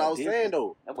He- back that to what I boy was different. saying,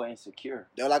 though. That boy insecure.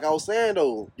 They're like I was saying,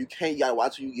 though. You gotta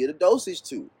watch who you get a dosage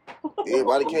to.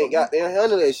 Everybody can't goddamn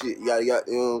handle that shit. You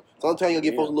gotta sometimes you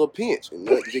get folks a little pinch. And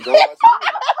you just go about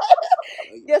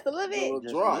your day. Just a little A bit.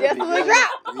 little drop. Just a little drop.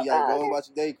 And you gotta go about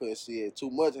your day because shit,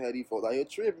 too much had these folks out here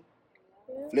tripping.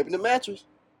 Flipping the mattress.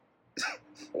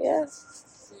 Yeah.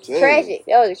 Tell you. Tragic.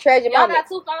 That was a tragic Y'all moment. got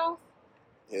 2 phones?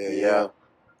 Yeah.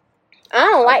 I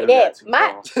don't like do got that. 2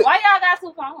 My phones. Why y'all got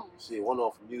 2 phones? Shit, one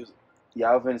off for music.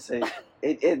 Yeah, I was finna say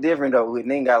it's different though. We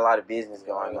nigga got a lot of business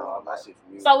going on. My shit for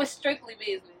music. So it's strictly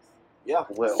business. Yeah.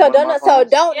 Well, so one of don't my so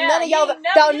phones- don't Yeah, none of you your ain't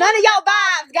never don't used none of your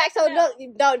that. vibes got so Yeah.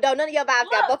 don't none of your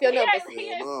vibes got both your Look, numbers.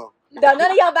 yeah. No. Don't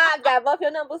none of your vibes got both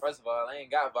your numbers. First of all, I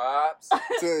ain't got vibes.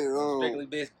 Tell you, Strictly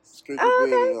business. strictly Oh,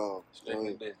 okay. business,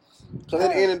 Strictly business. Because at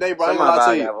the end of the day, bro, I Some ain't of gonna my lie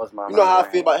to vibe you. got what's my You know how I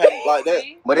mind. feel about having like that.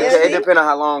 But Yeah, it see? depends on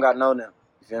how long I know them.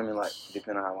 You feel me? Like,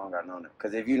 depending on how long I know them.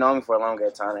 Because if you know me for a longer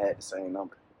time, I had the same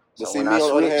number. But So see, when me I on the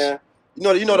other switch, hand, you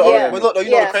know the Yeah. but look though, you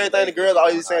know Yeah. the crazy thing, the girls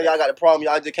always saying y'all got the problem,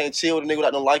 y'all just can't chill with a nigga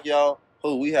that don't like y'all.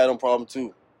 Who we had them problem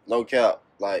too. No cap.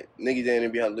 Like, niggas then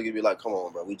be look at me like, come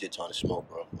on, bro, we just trying to smoke,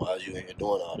 bro. Why is you in here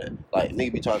doing all that? Like,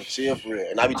 nigga be trying to chill for real.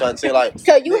 And I be trying to say, like...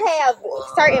 So you nigga, have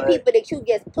certain people that you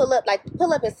just pull up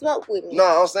and smoke with me.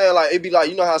 No, I'm saying, like, it be like,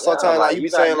 you know how sometimes, like, you be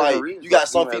saying, like, reason you got for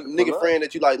some you to people, nigga pull up. friend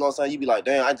that you like, you know what I'm saying? You be like,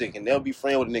 damn, I just can never be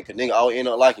friend with a nigga. Nigga always end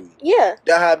up liking me. Yeah.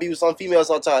 That's how it be with some females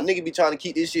sometimes. Nigga be trying to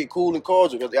keep this shit cool and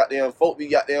cordial because goddamn folk be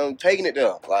goddamn taking it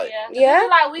there. Like, Yeah.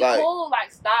 Like, we Like- cool,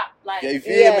 like, stop. Like, yeah, you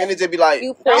feel Yeah. me? And it just be like,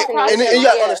 You Don't pushing cross it. and you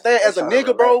gotta Yeah. understand, as a Trying to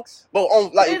nigga, bro, relax. but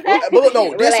on like, Exactly. but look,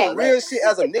 no, this some Relax. real shit.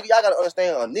 As a nigga, y'all gotta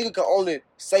understand, a nigga can only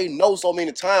say no so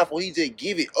many times before he just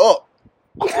give it up.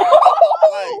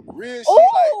 Like real shit.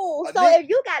 Ooh, like, a so nigga- if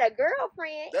you got a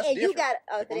girlfriend That's and you different. got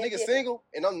if a that's nigga different. single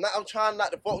and I'm trying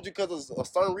not to fuck with you because of a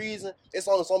certain reason, it's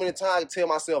only so many times I can tell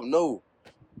myself no.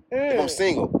 If I'm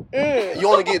single, you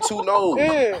only get 2 no's.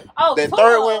 oh, That cool.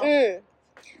 third one, Mm.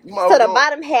 you might So the go-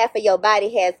 bottom half of your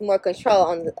body has more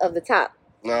control of the top.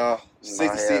 Nah,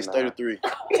 66, nah. 33.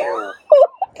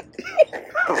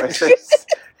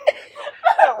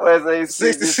 What's say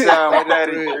 67 with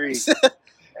 33?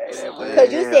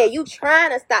 Because you said you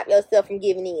trying to stop yourself from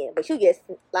giving in, but you just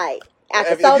like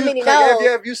after If so you- many 'cause no's.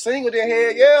 If you single, then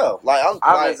hell yeah. Like I'm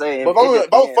I like, would say but if I'm depends,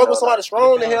 fuck with though, somebody like, strong,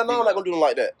 then depends hell no, on I'm not gonna do them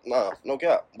like that. Nah, no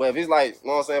cap. But if it's like, you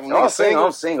know what I'm saying, if a No, I'm nigga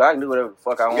single, single. I can do whatever the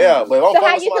fuck I want. yeah. But if I'm So how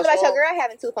fucking you feel somebody about your strong, girl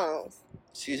having 2 phones?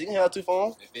 shit, she can have 2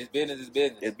 phones. If it's business, it's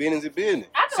business. It's business, it's business.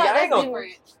 I See, feel like I ain't that's gonna-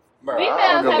 different. Bro, Females I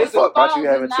don't give a having 2 fuck about phones you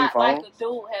having is 2 not like phones. a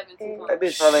dude having 2 phones. That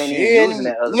bitch probably ain't Shit, even using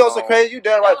that other you know what's so phone. crazy? You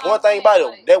damn right. That's what One I'm thing saying, about it,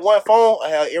 like- that one phone, I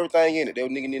have everything in it. That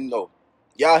nigga need to know.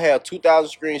 Y'all have 2,000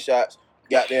 screenshots,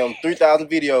 goddamn 3,000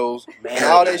 videos, and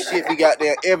all that shit be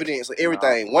goddamn evidence of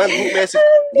everything. One group message,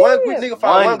 one group nigga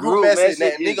find one group message,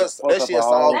 that is nigga, fuck that up shit a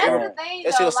solve whole That's phone. the thing,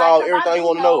 That though. shit'll solve like, 'cause everything I you do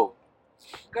wanna know.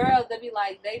 Girls that be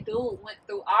like, they dude went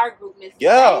through our group messages.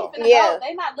 Yeah. They, ain't finna Yeah. go,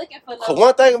 they not looking for no. Cause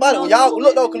one thing about it, when y'all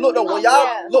look though, when y'all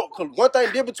Yeah. look, cause one thing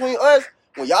different between us,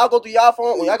 when y'all go through y'all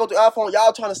phone, when y'all go through our phone,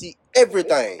 y'all trying to see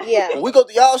everything. Yeah. When we go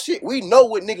through y'all shit, we know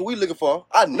what nigga we looking for.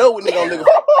 I know what nigga I'm looking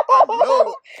for. I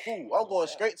know who. I'm going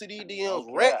straight to these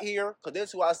DMs right here, cause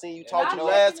that's who I seen you talk to Y'all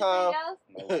last check anything time.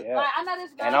 else? Yeah. Like, I know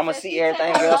this girl And I'ma said see she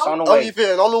everything check her else on notes. the Oh, way. you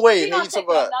feeling on the way? She And gonna you check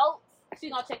talking your about? notes. She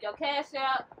gonna check your cash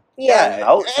out. Yeah.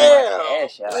 Notes and my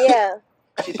ass out. Yeah.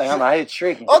 She think I'm out here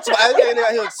tricking. I'm talking about this nigga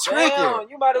out here tricking. Damn,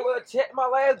 you might as well check my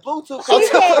last Bluetooth. She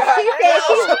said she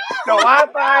The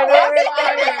Wi-Fi and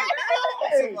everything.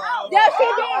 Yeah, she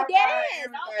did that.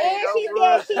 And she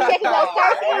said she checking your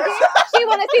search engine. She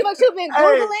wanna see what you've been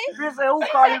Googling. Bitch said, who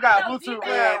call you got Bluetooth,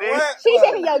 man? She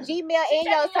checking your Gmail and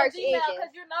your search engine.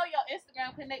 Because you know your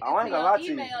Instagram connected I ain't to gonna your lie to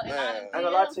you. email, and Man, all I the ain't gonna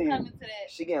lie DMs to you. coming to that.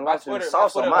 She getting My lost in the Twitter-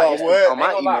 sauce my on Twitter- my what? on my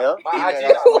Ain't gonna lie. email. My IG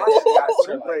Email. got so much shit Got got too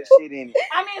Twitter much like shit in it.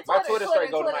 I mean, My Twitter, Twitter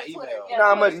straight go to my email. You know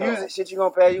how much Twitter. music shit you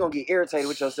gonna pay? You gonna get irritated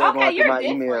with yourself Okay, going through you're my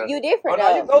different. email. You Oh different no,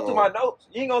 you though. go through my notes.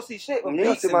 You ain't gonna see shit with You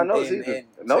don't see my notes either.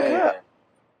 No cap.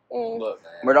 Mm. Look,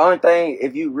 man. But the only thing,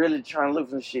 if you really trying to look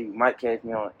for some shit, you might catch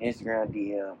me on Instagram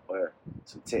DM or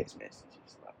some text messages.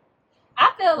 I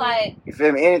feel like You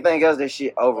feel me? Anything else, that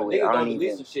shit over But with. nigga I gonna don't delete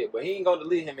even. some shit, but he ain't gonna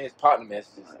delete him in his partner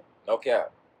messages. No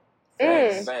cap.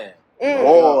 Mm. Saying. Mm.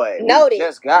 Boy, Noted. we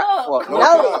just got Look. fucked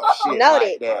Noted. up. Shit Noted.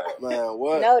 like that. Man,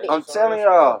 what? Noted. I'm telling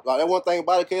y'all. Like that one thing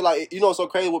about it, kid, like you know what's so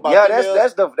crazy about Yeah, females?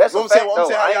 that's a fact I'm though.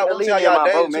 saying I ain't how deleting y'all my bro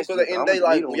dating too, messages. because at the end of the day,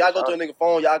 like when y'all go to a nigga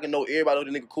phone, y'all can know everybody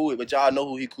who the nigga cool with, but y'all know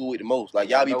who he cool with the most. Like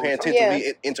y'all be paying attention to who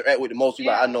he interact with the most. You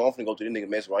like, I know I'm finna go to this nigga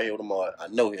mess right here with him. I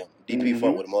know him. DP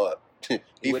fuck with him hard.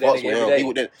 He with fucks that nigga with every him. day. He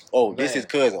with that. Oh, this Man. his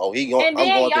cousin. Oh, he going. and I'm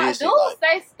then going through y'all his shit. do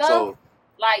Like, say stuff so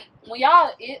like when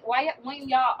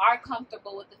y'all are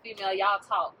comfortable with the female, y'all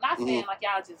talk. Not saying like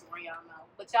y'all just run y'all mouth,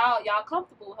 but y'all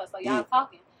comfortable with her, so y'all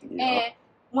talking. Yeah. And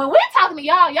when we're talking to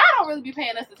y'all don't really be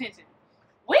paying us attention.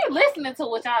 We listening to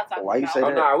what y'all talking Why you about. say Oh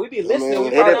that? nah, we be listening. mean, We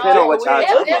it probably depend on what we y'all ain't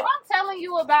talking If looking. I'm telling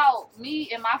you about me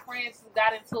and my friends who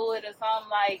got into it or something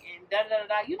like and da da da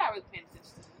da, you're not really paying attention.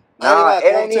 Nah,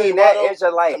 it I'm ain't tell you even why, that. though. It's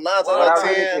just like 9 times what out I of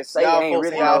really 10, can say y'all ain't folks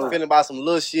really say y'all no. feeling about some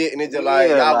little shit, and it's just like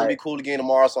Yeah, y'all like- gonna be cool again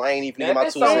tomorrow, so I ain't even Man, finna if get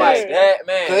it's my 2 something cents. like that,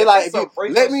 man. Cause like, if it's some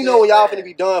let me freaking know when shit, y'all man. finna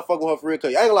be done fucking with her for real.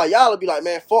 Cause I ain't gonna lie, y'all be like,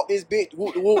 man, fuck this bitch,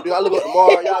 whoop the whoop. Then I look up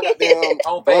tomorrow, y'all got damn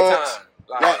on brunch. FaceTime.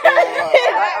 Like,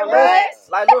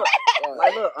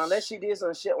 Like, look, unless she did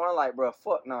some shit where I'm like, bro,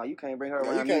 fuck no, you can't bring her Yeah,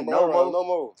 around you me can't no bring her more. no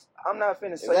more. I'm not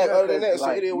finna say Exactly. that. Other than 'cause, that, shit,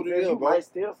 like, it is what it is, you bro. might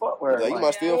still fuck with her. Yeah, you like,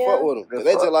 might still Yeah. fuck with them. The Cause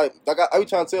that's fuck? just like I be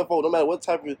trying to tell folks, no matter what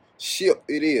type of ship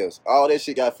it is, all that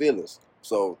shit got feelings.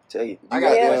 So tell you. I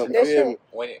got a Yeah, question. that's feel true.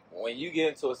 me? When you get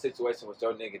into a situation with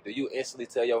your nigga, do you instantly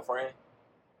tell your friend?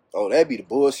 Oh, that'd be the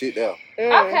bullshit there.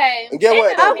 Mm. Okay. And get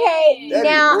what, though? Okay, That be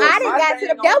now bullshit. I done got to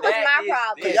the. That was my Cause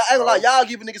problem. y'all ain't gonna lie, y'all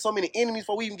giving niggas so many enemies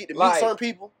before we even get to meet Like- certain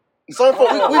people. Some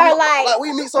folks, Or like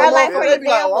we meet some or like, motherfuckers, for they be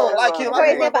like, I example- don't like him. For I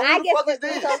be example, like, I who the just fuck is went through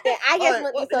this? something. Like, went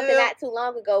what through the something hell? not too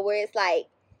long ago where it's like,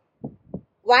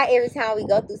 why every time we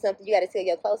go through something you got to tell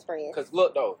your close friends? Cause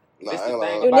look though, Nah, this I the ain't thing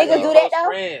lying. Do about niggas your do that, close though?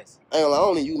 friends. I ain't gonna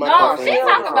only use my No, close she friends.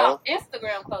 talking bro. about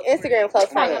Instagram close Instagram friends. close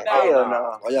She talking friends. about Hell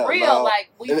no. Oh, yeah, real, nah. like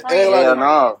we And- friends. and like- Hell friends.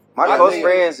 no. My Yeah, close nigga.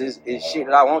 friends is shit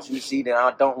that I want you to see that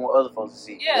I don't want other folks to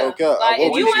see. Yeah, Okay, like I if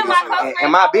want you you to in see my this close shit. friends,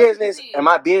 And my I want you to business, see it. and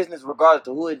my business, regardless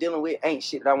to who it's dealing with, ain't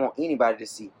shit that I want anybody to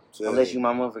see. Yeah. Unless you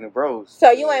my motherfucking bros.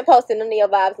 So you ain't posting none of your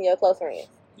vibes in your close friends.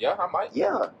 Yeah, I might.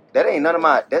 Yeah. That ain't none of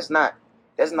my, that's not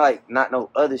like, not no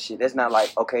other shit. That's not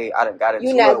like, okay, I done got into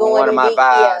You not it with going one of in my deep,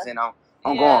 vibes and I'm Yeah.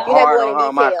 going You're not hard going on in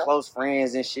all my detail. close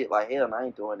friends and shit. Like, hell no, I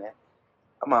ain't doing that.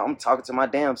 I'm talking to my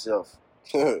damn self.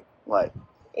 Like,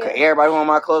 Yeah. cause everybody on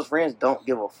my close friends don't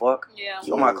give a fuck. Yeah.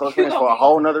 You on my close You friends gonna for a be-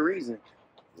 whole nother reason.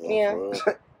 Yeah. For real.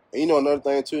 And you know another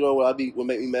thing too though, what make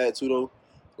me mad too though,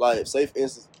 like say for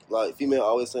instance, like female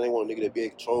always say they want a nigga that be in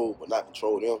control but not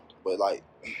control them, but like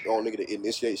you want a nigga to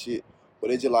initiate shit. But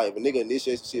they just like if a nigga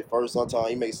initiates shit first, sometimes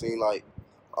he make it seem like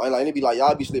I ain't like it be like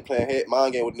y'all be still playing head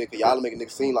mind game with a nigga, y'all make a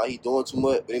nigga seem like he doing too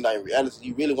much, but then like in reality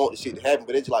you really want the shit to happen,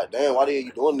 but they just like damn, why the hell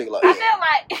you doing a nigga like I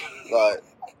that? feel like Like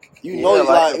you Yeah, know, it's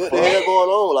like like the what the fuck? hell going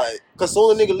on? Like, cause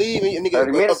soon a nigga leave and a nigga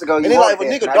 30 minutes ago, and you then like if want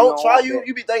a that, nigga now don't you don't try want you, that.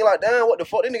 you be thinking like, damn, what the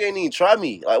fuck? That nigga ain't even try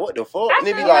me. Like, what the fuck? I And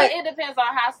they feel be like like, it depends on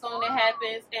how soon it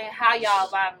happens and how y'all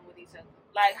vibing with each other.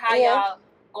 Like how Yeah. y'all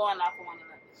going off of one another.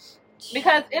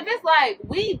 Because if it's like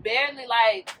we barely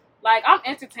like I'm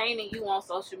entertaining you on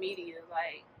social media.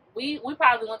 Like we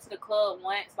probably went to the club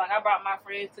once. Like I brought my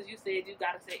friends because you said you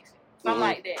got a section. Something Mhm.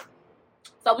 like that.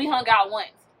 So we hung out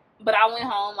once. But I went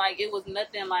home like it was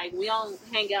nothing, like we don't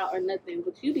hang out or nothing.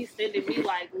 But you be sending me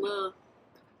like little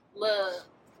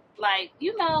like,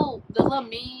 you know, the little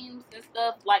memes and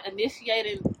stuff, like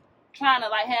initiating trying to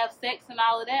like have sex and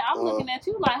all of that. I'm looking at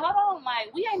you like, hold on,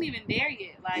 like we ain't even there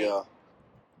yet. Like yeah,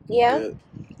 Yeah.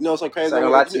 You know what's so crazy? So I ain't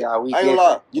gonna lie to y'all, we I ain't gonna lie.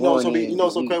 different. You know We what's so don't be, even- you know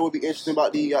what's so we- crazy would be interesting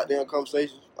about these goddamn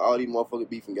conversations? All these motherfuckers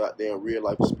beefing goddamn real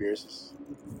life experiences.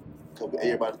 Cause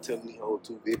everybody telling me whole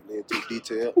too vividly and too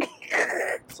detailed.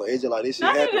 So it's just like this shit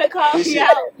not happen. even call This me shit,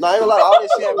 out. nah, I ain't gonna lie, all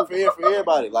this shit happen for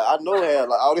everybody. Like I know how,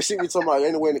 like all this shit we talking about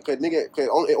ain't no way, cause nigga, cause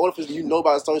in order for you know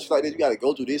about some shit like this, you gotta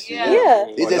go through this shit. Yeah. Yeah.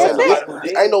 It just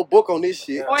That's ain't no book on this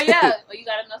shit. Or yeah, or you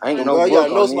gotta know Ain't somebody. no Well, you book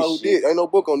gotta know on somebody who this shit. did. Ain't no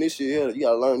book on this shit here. You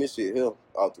gotta learn this shit here.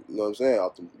 Out the, you know what I'm saying?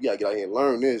 You gotta get out here and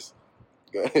learn this.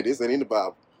 This ain't in the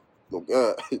Bible. No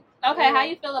God. Okay, how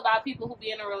you feel about people who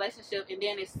be in a relationship and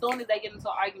then as soon as they get into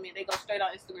an argument, they go straight on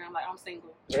Instagram like I'm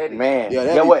single. Man, Yeah,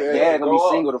 that'd yeah, be what? fair. Dad gonna be Grow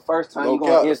up. single the first time No you go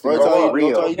cap. on The Instagram. first time For you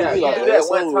real. don't You tell gotta me like do that. that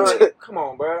one So, time. Come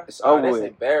on, bro. It's over That's with.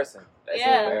 embarrassing. That's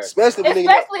Yeah. embarrassing. especially when niggas.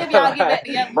 Especially if y'all get back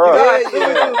together. Bro. Yeah, Right.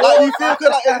 yeah. Like you feel good.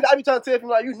 Like I be trying to tell people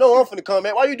like, you know I'm finna come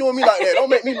back. Why you doing me like that? Don't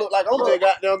make me look like I'm just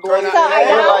goddamn going out So are Bro, y'all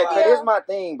there. like, still- this is my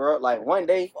thing, bro. Like, one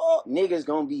day, niggas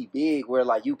gonna be big where,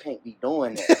 like, you can't be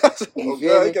doing that. You Oh,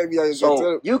 feel God, me? you can't be out here So,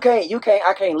 telling-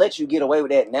 I can't let you get away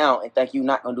with that now and think you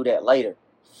not gonna do that later.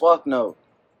 Fuck no.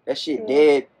 That shit Mm.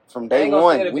 dead from I day ain't gonna say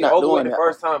one. it'll We be not over doing with the that.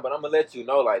 first time, but I'm gonna let you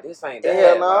know, like, this ain't that.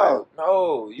 Hell no. Like,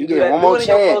 no, You do get that. one Do more it in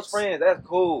your close chance. friends. That's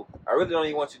cool. I really don't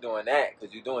even want you doing that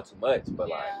because you're doing too much. But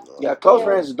like, Yeah, close Yeah.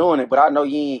 friends is doing it, but I know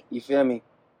you ain't, you feel me?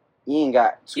 You ain't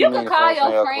got too You many could call friends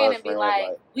on your friend close and be friends,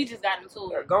 like, we just got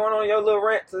into it. going on your little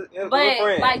rant to your little But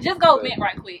friend. like just go But- vent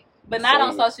right quick. But not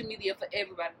on Say it. social media for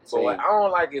everybody to But see. what I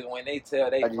don't like is when they tell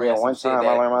their I did friends one some shit time,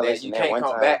 I learned my that lesson you that can't one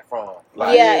come time. back from.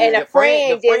 Yeah, and the a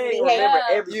friend the just friend be remember Yeah.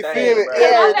 everything. You feel me? Bro. Yeah,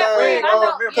 Everything. that friend, I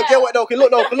know, Cause yeah. get what though? Cause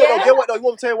look though. Yeah. Get what though? You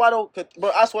want me to tell you why though? Cause,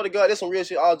 bro, I swear to God, there's some real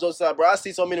shit. All jokes aside, bro. I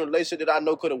see so many relationships that I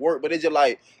know could have worked, but it's just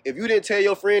like if you didn't tell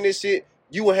your friend this shit,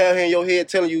 you would have him in your head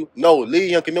telling you, no,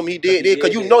 leave him. Cause remember he did this.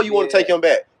 Cause you know you want to take him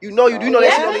back. You know that Yeah, shit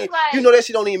don't it's even. like- You know that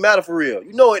shit don't even matter for real.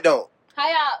 You know it don't. How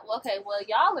y'all? Okay, well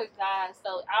y'all are guys,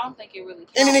 so I don't think it really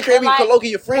counts. And then it can't be But, like, Loki,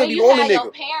 your friend when be you on the have your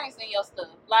nigga. parents and your stuff,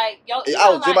 like yo, you I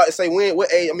know, was just like, about to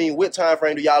say what time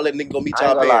frame do y'all let nigga go meet I ain't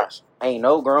y'all gonna lie. parents? Ain't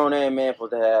no grown ass man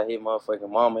supposed to have his motherfucking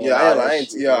mama. Yeah, and I all ain't that like,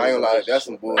 shit yeah, in I his ain't like that's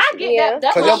some relationship. bullshit. I get Yeah. that.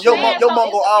 That's Cause what I'm your saying. mom So gonna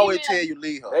it's a always female- tell you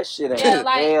leave her. That shit ain't Yeah,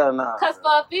 like, hell nah. Cause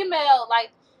for a female, like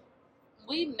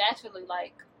we naturally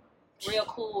like real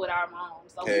cool with our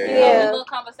moms, so we Yeah. can Yeah. have little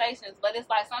conversations. But it's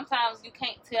like sometimes you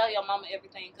can't tell your mama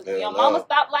everything because when Yeah, your no. mama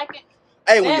stop liking,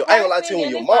 Hey, when that you, I ain't gonna lie to person, you, when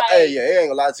your it's mom, like- hey, yeah, I ain't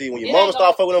gonna lie to you, when It your mama ain't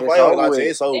start fucking with them, It's I ain't gonna lie over to you,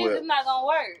 with. it's over it's with. just not gonna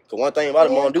work. Cause one thing about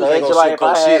it, Yeah. mom do Cause ain't it's gonna just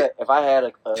like sugarcoat shit. if I had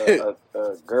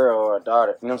a girl or a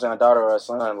daughter, you know what I'm saying, a daughter or a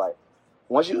son, like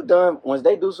once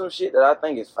they do some shit that I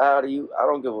think is foul to you, I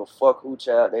don't give a fuck who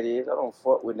child that is. I don't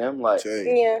fuck with them. Like,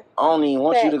 Yeah. I don't even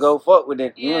want you to go fuck with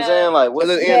them. You know what I'm saying? Like, Cause at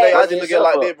the end of the day, I just look at it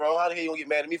like that, bro. How the hell you gonna get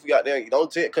mad at me for goddamn?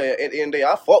 Don't tell, cause at the end of the day,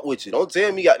 I fuck with you. Don't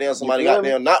tell me goddamn somebody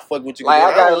goddamn not fuck with you. Like,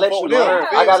 I gotta let you learn.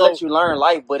 I gotta let you learn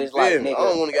life, but it's like, nigga, I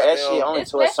don't wanna that shit only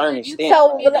to a certain extent.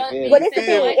 So, but it's the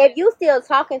thing. If you still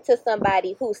talking to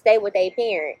somebody who stay with their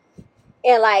parent,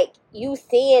 and like you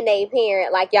seeing their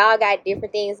parent, like y'all got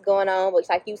different things going on, which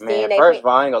like you seeing their first of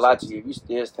all, I ain't gonna lie to you. If you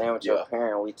still staying with your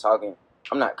parent, we talking.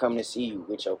 I'm not coming to see you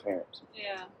with your parents.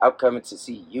 Yeah. I'm coming to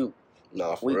see you.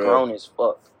 Nah, we grown as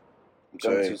fuck. I'm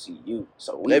coming to see you.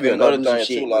 So we maybe another thing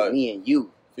too, like me and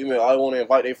you. Female, I want to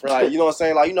invite their friend. Like, you know what I'm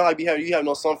saying? Like, you know how you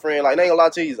have some friend. Like, I ain't gonna lie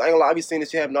to you. I ain't gonna lie. I be seeing this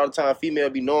shit happen all the time.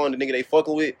 Female be knowing the nigga they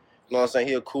fucking with. You know what I'm saying?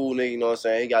 He a cool nigga, you know what I'm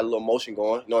saying? He got a little motion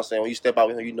going. You know what I'm saying? When you step out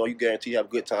with him, you know you guarantee you have a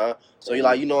good time. So you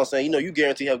like, you know what I'm saying? You know you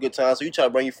guarantee you have a good time. So you try to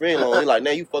bring your friend along. He like,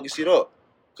 now you fucking shit up.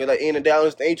 Cause like in and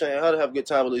down, they ain't trying to have a good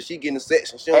time, but she getting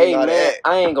sex and she don't know how to act.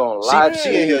 I ain't gonna lie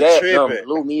to you. That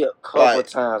blew me up a couple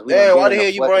times. Damn, why the hell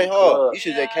you bring her? You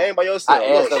should just came by yourself. I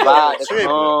asked the vibe to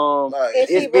come.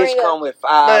 This bitch come with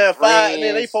 5 friends. And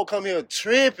then they folk come here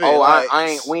tripping. Oh, I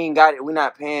ain't. We ain't got it. We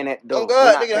not paying that though. We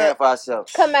not paying for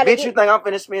ourselves. Bitch, you think I'm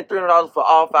finna spend $300 for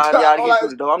all 5 of y'all to get through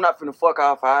the door? I'm not finna fuck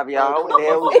all 5 of y'all. What the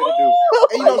hell we finna do?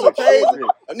 And you know what's crazy?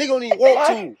 A nigga don't even want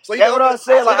to. So that's what I'm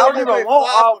saying. Like I don't even want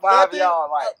all 5 of y'all.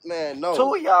 Like, man, no.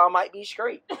 2 of y'all might be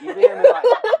straight. You feel me? Like,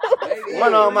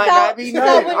 one of them might not be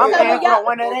nothing. I'm paying for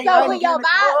one that ain't So when your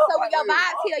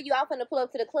vibe tell you I'm finna pull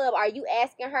up to the club, are you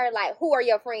asking her like who are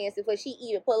your friends before she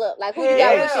even pull up? Like who you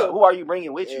got with you? Who are you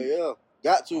bringing with you? Yeah.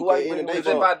 Got to. Because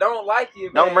if I don't like you,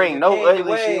 don't bring no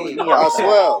ugly shit with me. I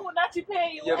swear. Not you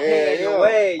paying your way. You're paying your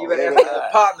way. You better ask the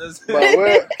partners. But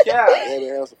where? Yeah. They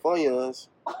have some fun yours.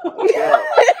 Man,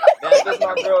 if that's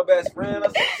my girl best friend or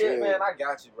some shit, man, I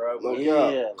got you, bro. No,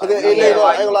 yeah. Cause I ain't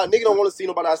gonna lie, nigga don't want to see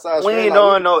nobody outside. We ain't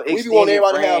doing no we be wanting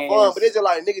everybody to have fun, but it's just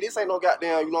like, nigga, this ain't no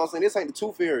goddamn, you know what I'm saying? This ain't the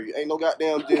Tooth Fairy. Ain't no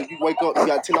goddamn, just you wake up, you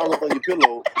got $10 up on your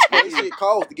pillow. This shit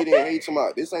costs to get in and hate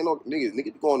somebody. This ain't no,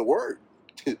 nigga going to work.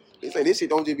 This shit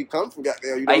don't just be coming from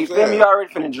goddamn, you know what I'm saying? You feel me? You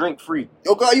already finna drink free.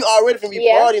 Yo, God, you already finna be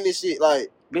partying this shit,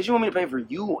 like. Bitch, you want me to pay for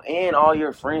you and all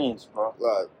your friends, bro.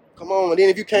 Like, come on, and then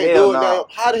if you can't do it now,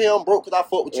 how the hell I'm broke because I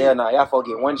fuck with you? Yeah, nah, y'all fuck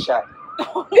get one shot.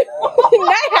 How I'm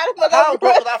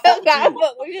broke because I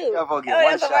fuck with you? Y'all fuck get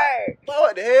one shot. But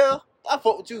what the hell? I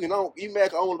fuck with you, and you mad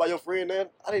because I don't about your friend now?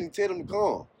 I didn't tell them to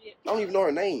come. I don't even know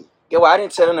her name. Yeah, well, I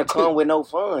didn't tell them to come with no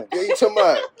fun. Yeah, you talking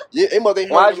about? Yeah, they must ain't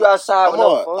heard. Why you outside with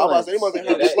no fun? I'm about to say, they must ain't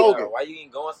heard the slogan. Why you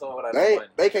ain't going somewhere without they fun?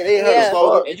 They ain't heard the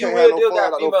slogan. And you really do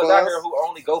got females out here who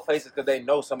only go places because they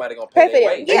know somebody gonna pay their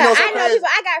way. Yeah, I know people.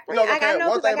 I got friends. I know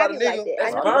one thing about a nigga,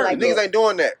 niggas ain't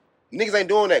doing that. Niggas ain't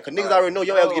doing that because niggas already know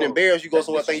your ass get embarrassed. You go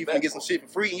somewhere think you can get some shit for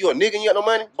free and you a nigga and you got no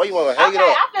money. Boy, you want to hang it up.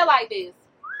 I feel like this.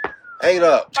 Hang it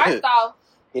up. First off,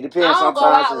 it depends.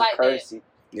 Sometimes it's courtesy.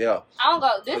 Yeah. I don't go.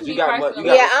 This me personally.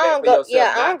 I don't go.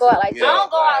 Yeah, I don't go out like that. I don't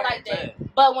go out like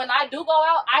that. But when I do go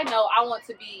out, I know I want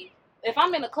to be. If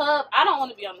I'm in a club, I don't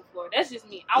want to be on the floor. That's just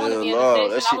me. I want to be in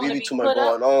the section. I want to be put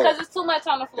up because it's too much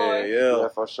on the floor. Yeah,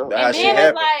 for sure. And then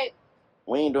it's like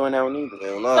we ain't doing that one either.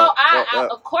 So I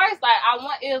of course, like I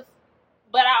want if.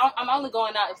 But I'm only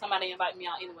going out if somebody invite me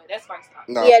out anyway. That's first off.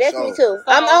 Yeah, that's me too. So,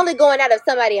 I'm only going out if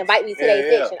somebody invite me to their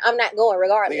section. I'm not going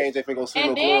regardless.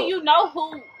 And then you know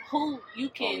who you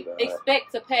can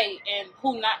expect to pay and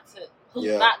who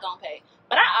who's not gonna pay.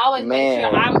 But I always make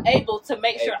sure I'm able to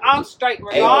make sure I'm straight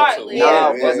regardless.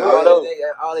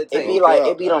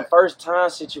 It be them first time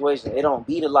situation. It don't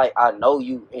be the like I know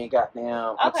you and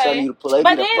goddamn I'm telling you to pull up. It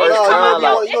be the first time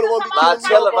like I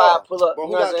tell if I pull up. You know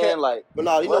what I'm saying? Like, but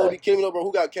nah, you know what be killing me though, bro?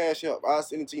 Who got cash up? I'll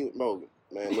send it to you, bro.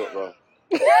 Man, look, bro.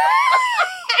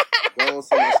 Don't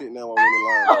say that shit now while we in the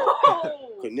line, bro.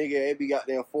 Cause nigga, it be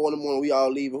goddamn 4 in the morning, we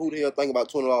all leaving. Who the hell think about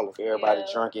 $20? Everybody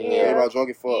drunk in here. Everybody drunk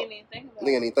as fuck. Nigga ain't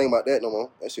even think about that no more.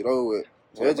 That shit over with.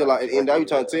 So it's just like, and now you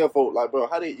trying to tell folks, like, bro,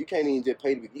 you can't even just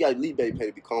pay to be, you gotta at least pay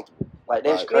to be comfortable. Like,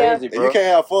 that's crazy, bro. If you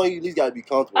can't have fun, you at least gotta be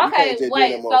comfortable. Okay,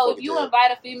 wait, so if you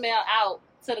invite a female out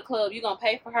to the club, you gonna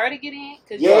pay for her to get in?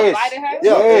 Cause you invited her?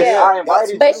 Yeah, I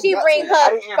invited but she bring her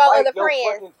other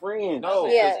friends. No.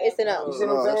 Yeah, it's a no. You see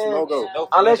what I'm saying? No,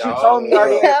 unless you told me you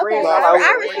already had friends.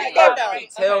 I respect that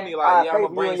though. Tell me like, yeah, I'm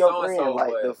gonna bring so and so.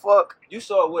 Like the fuck? You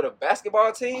saw it with a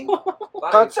basketball team?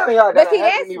 Like, I'm telling y'all that. But see,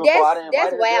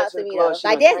 that's wild to me though.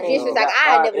 Like that's disrespect. Like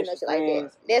I never do no shit like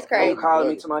that. That's crazy. You calling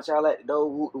me to my child at the door,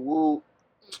 whoop.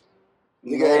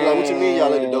 Nigga, like, what you mean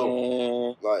y'all at the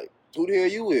door? Like, who the hell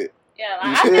you with? Yeah,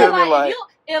 like, I feel like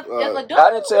if a dude,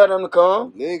 I didn't tell them to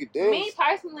come. Nigga, damn. Me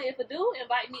personally, if a dude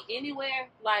invite me anywhere,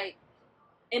 like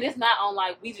and it's not on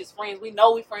like we just friends. We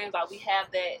know we friends. Like we have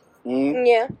that Mm-hmm.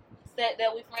 Yeah. set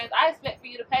that we friends. I expect for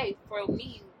you to pay for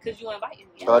me because you invited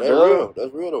me. Oh, That's duh. real.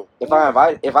 That's real though.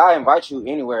 If I invite you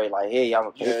anywhere, like, hey, I'm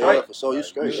a Yeah, pay yeah, for for sure. You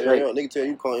straight. You Yeah, straight. yeah. Nigga tell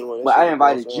you come anywhere. But I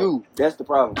invited you. That's the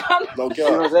problem. No You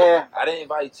know what I'm cap. saying? I didn't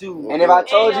invite you. And if I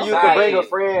told Yeah, you you yeah. could bring a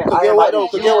friend, Cause I get what invited though? you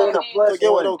Cause Yeah. get and what? a plus Cause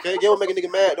get what one. though? Cause get what make a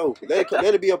nigga mad though?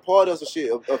 Let it be a part of some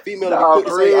shit. A female to be Nah, quick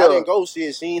to for say I real. didn't go.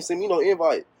 Shit, she ain't send me no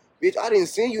invite. Bitch, I didn't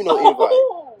send you no invite.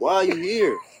 Why are you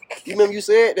here? You remember you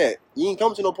said that? You ain't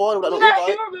come to no party without no No, you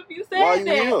invite. remember you said Why you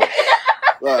that. here?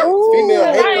 Like Ooh, female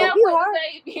Because hate I though. am You quick hard. to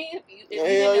say if you Yeah,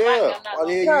 didn't invite me, yeah. I'm not Why gonna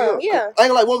the hell Come, you here? yeah. I ain't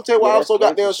gonna like one tell you why Yeah, I was that's so great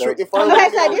goddamn for sure. strict in front of Okay,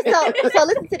 me. so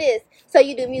listen to this. So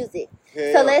you do music. Yeah,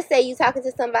 So yeah. let's say you talking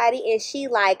to somebody and she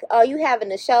like, oh, you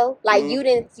having a show? Like Mhm. you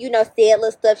didn't, said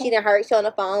little stuff. She didn't hurt you on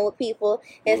the phone with people,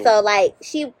 and Mhm. so like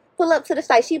she pull up to the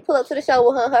show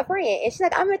with her friend, and she's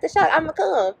like, I'm at the show, I'ma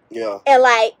come, Yeah. and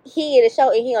like he at the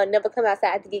show and he'll never come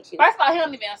outside to get you. First of all, he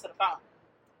don't even answer the phone.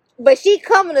 But she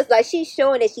coming us like she's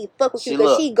showing that she fuck with you See,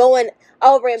 because look. she going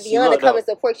over and See, beyond to look, come though. and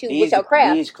support you with your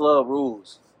craft. These club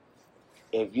rules.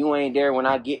 If you ain't there when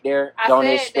I get there, I don't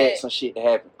said expect that. some shit to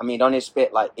happen. I mean, don't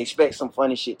expect some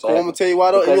funny shit to Cool, I'm happen. gonna tell you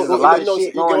why though. Because there's a lot of shit you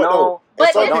get going what though. on. But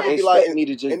And some this Don't people is- be expect like, me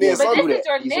to just and be then able But to some- do this is that.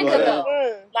 your You see nigga what I'm saying?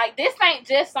 though. Like this ain't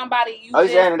just somebody you Oh, you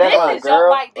just. saying that's This my is your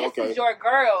girl? like this Okay. is your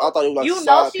girl. I thought it was like You a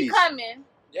know side she piece. coming,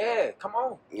 Yeah, come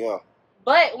on. Yeah.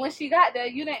 but when she got there,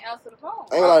 you didn't answer the phone.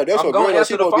 I ain't gonna lie, that's I'm your gonna girl. She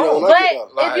answer the supposed to be there phone. when I But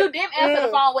get there. if you didn't answer the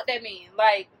Mm. phone, what that mean?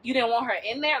 Like you didn't want her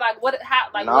in there? Like what? How?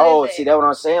 Like No, what is see that? that's what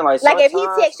I'm saying. Like Like if he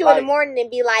sometimes, text you in the morning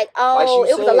and be like, "Oh,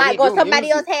 she it was a said, lot he going. do Somebody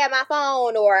music. else had my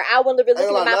phone, or I wasn't really I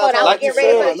ain't looking at gonna my lie, phone. I was like you getting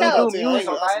ready for said, the he show." do music.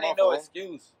 So that ain't no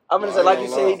excuse. I'm gonna No, say, I like ain't you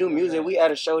gonna said, he lie. do music. We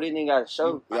at a show, this nigga got a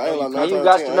show. Yeah, I ain't like And you nine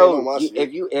got times to ten, I ain't know know my shit.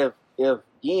 if you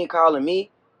ain't calling me,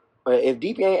 or if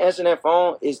DP ain't answering that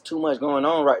phone, it's too much going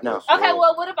on right now. Yes. Okay,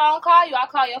 well, what if I don't call you? I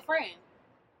call your friend,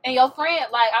 and your friend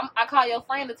I call your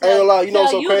friend to I ain't tell gonna lie, you know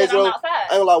what's tell so you crazy that I'm though? I outside. ain't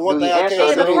gonna lie, one Do he thing I answer can't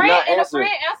or And the do he say. not friend answer?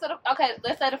 answer the okay.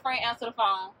 Let's say the friend answer the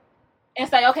phone and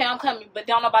say, okay, I'm coming, but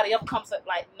don't nobody ever comes.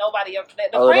 Like nobody ever. The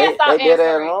Oh, friend they stop dead ass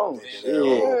answering. wrong. They Shit.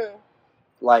 dead wrong. Mm.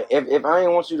 Like if I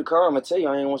ain't want you to call, I'm gonna tell you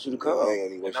I ain't want you to Yeah, call. I ain't gonna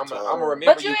even And waste I'm your gonna time. remember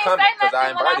But you you ain't coming say because I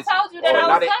nothing when I invited you. told you that Oh, I Not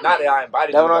was that, coming. not that I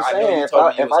invited That's you, what I'm but I know saying. you If told I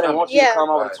me you was didn't coming. want you to Yeah. come,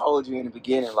 I would have Right. told you in the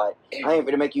beginning. Like I ain't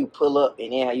finna make you pull up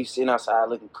and then have you sitting outside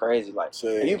looking crazy. Like Say,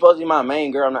 if you supposed to be my main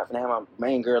girl, I'm not finna have my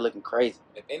main girl looking crazy.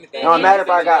 If anything, It don't Yeah, matter if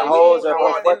I yeah, got yeah, hoes yeah, or if yeah.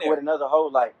 I'm fucking with another hoe.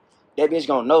 Like that bitch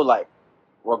gonna know. Like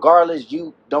regardless,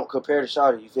 you don't compare to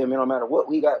shawty. You feel me? It don't matter what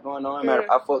we got going on. It don't matter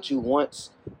if I fucked you once.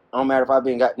 It don't matter if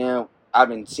I've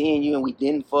been seeing you and we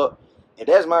didn't fuck. If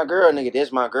that's my girl, nigga,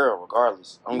 that's my girl.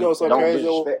 Regardless, you know what's so don't crazy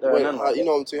though? disrespect her or Wait, nothing how, like you that.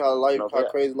 know what I'm saying? No How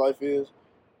cap. crazy life is.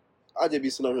 I just be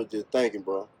sitting up here just thinking,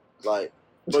 bro. Like,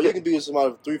 bro, you can be with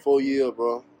somebody for 3-4 years,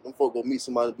 bro. Them folk go meet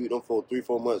somebody, be with them for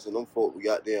 3-4 months, and them folk we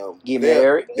goddamn Get they'll-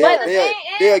 married? They'll, But the they'll, thing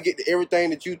they'll is, get everything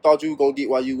that you thought you were gonna get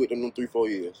while you with them 3-4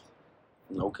 years.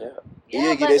 No cap. Yeah,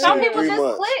 yeah, get but that some shit in people 3 just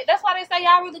months. click. That's why they say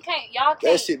y'all really can't. Y'all That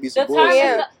can't shit be some determine. bullshit.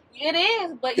 Yeah. It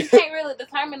is, but you can't really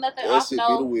determine nothing That off shit be the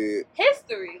no weird.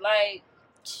 history. Like.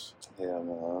 Hell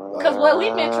no. Cause what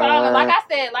we've been trying to, like I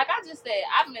just said,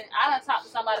 I done talked to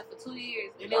somebody for 2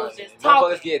 years, and it was just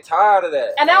talking. Motherfuckers get tired of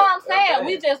that. And that's what I'm saying. Okay.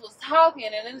 We just was talking,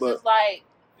 and it was But- just like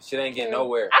Shit ain't getting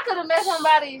nowhere. I could have met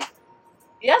somebody.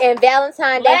 Yes. And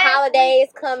Valentine's Day Last holidays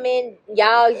coming,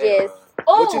 y'all Yeah. just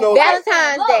But you know-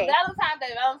 Valentine's Day.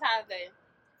 Valentine's Day.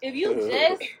 If you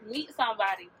just meet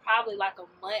somebody probably like a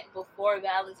month before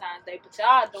Valentine's Day, but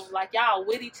y'all don't like y'all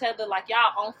with each other, like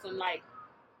y'all on some like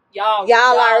y'all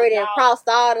already done crossed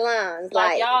all the lines.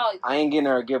 like Like, y'all. I ain't getting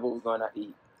her a gift, but we're going out to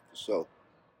eat. So,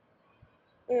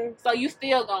 So you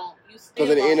still gonna because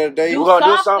at the end of the day, We're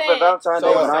gonna do something for Valentine's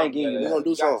Day, So- but I ain't getting we you. gonna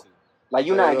do something. Like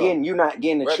you not getting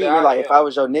the Whether treatment I- like if yeah. I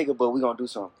was your nigga, but we gonna do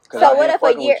something. 'Cause so I what ain't if a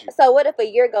fucking year? with you. So what if a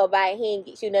year go by and he ain't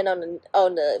get you nothing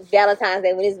on the Valentine's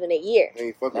Day when it's been a year? He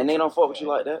ain't fucking That nigga don't fuck with you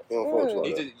like that. He don't fuck with you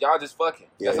like that. Y'all just fucking.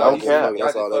 Yeah, That's y'all all just he care. fucking. Y'all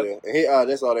That's just all that fucking. is. And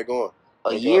that's all they going.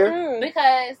 A year? Mm.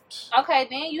 Because okay,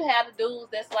 then you have the dudes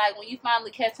that's like when you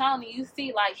finally catch on and you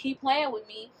see like he playing with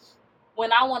me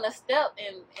when I want to step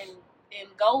and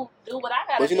go do what I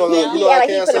gotta But you do. know, He you know, act I like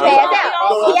he can't finna say. pass You out.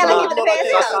 know, He act like he you know, finna I pass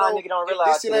can't out. say, Sometimes though, nigga don't realize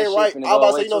this shit that ain't shit right. finna I go about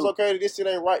to away say, you know, too. so crazy. This shit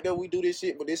ain't right that we do this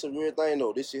shit, but this a real thing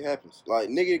though. This shit happens. Like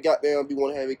nigga, goddamn, be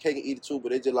want to have a cake and eat it too,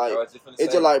 but it's just like,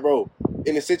 it's just like, bro.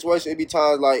 In the situation, it be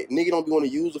times like nigga don't be want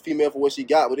to use the female for what she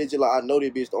got, but it's just like I know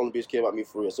this bitch the only bitch care about me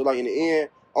for real. So like in the end,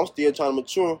 I'm still trying to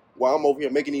mature while I'm over here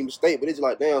making these mistakes. But it's just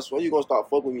like, damn, so you gonna start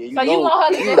fucking with me? And you So know, you want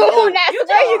her to you just know, That's you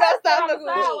where you just gonna on stop the fucking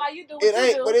side with me. while you do what it you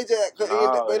ain't. do. But it just,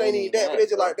 No, but it ain't even that. But it's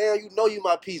just bro. like, damn, you know you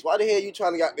my piece. Why the hell you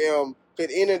trying to goddamn? Cause at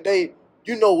the end of the day,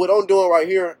 you know what I'm doing right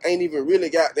here ain't even really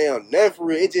goddamn nothing for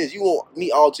real. It's just you want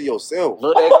me all to yourself.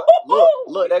 Look, that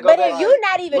go But back. if you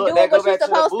not even Look, doing that go what you're back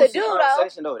to the supposed to Boosie do, though.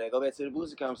 conversation, though. That go back to the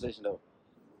Boosie conversation, though.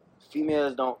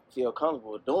 Females don't feel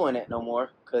comfortable doing that no more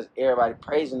because everybody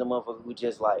praising the motherfucker who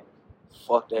just like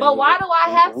fuck that. But why nigga. do I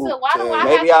have to? Why do I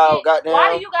Maybe have y'all to? goddamn.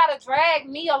 Why do you gotta drag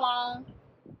me along?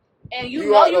 And you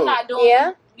You know right, you're though. not doing.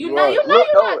 Yeah. You know you're Look,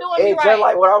 not doing me it's right. just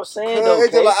like what I was saying, though.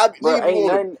 It's just like Bro,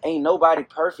 nigga ain't nobody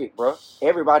perfect, bro.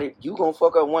 Everybody, you gonna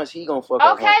fuck up once, he gonna fuck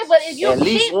up once. Okay, but if you At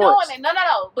least keep once. doing it,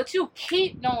 no, but you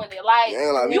keep doing it, like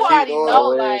Yeah, like, you keep already doing know,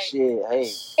 Well, like, shit,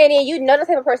 hey. And then you know the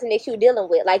type of person that you dealing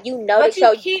with. Like, you know but that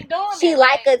you keep doing she it.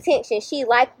 like attention. She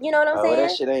like, you know what I'm Well,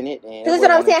 that saying? shit ain't it, then. That's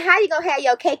what I'm saying. How you gonna have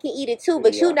your cake and eat it too,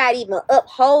 but Yeah. you not even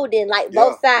upholding like Yeah,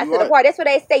 both sides you of the right. part? That's what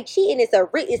they say. Cheating is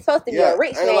it's supposed to be a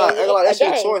rich ain't man like, that shit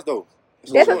a game. choice though.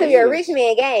 That's supposed to be a It rich is.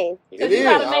 man game. It you is.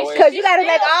 gotta make sure Because you she's gotta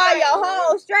make still all straight. your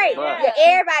hoes straight. Right. Yeah,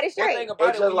 everybody One straight. thing about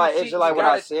It's it, when just like you it's cheat, just like you what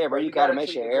gotta- I said, bro. You you gotta gotta make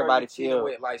treat sure the girl everybody you cheating feel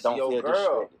with like she don't your feel girl.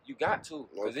 disrespected. You got to,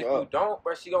 because if Okay. you don't,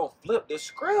 bro, she gonna flip the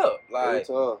script. Every Like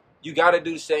time. you gotta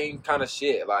do the same kind of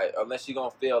shit. Like unless you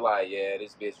gonna feel like, yeah,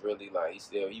 this bitch really like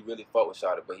he really fuck with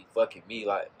Shawty, but he fucking me.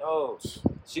 Like no,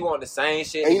 she want the same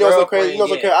shit. And the you know what's so girlfriend crazy? You know what's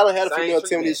so getting. crazy? I done had a Same female tell me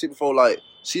treatment. this shit before. Like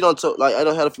she don't talk. Like I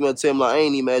done had a female tell me like I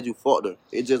ain't even mad you fucked her.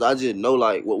 I just know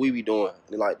like what we be doing.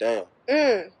 And like damn.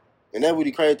 And that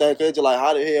really crazy thing. Cause it's just like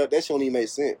how the hell that shit don't even make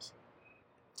sense.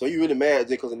 So you really mad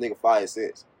just because a nigga 5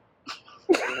 cents?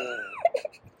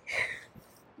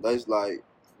 That's like.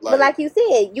 But like you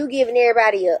said, you giving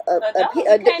everybody a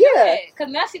yeah.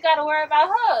 Because now she got to worry about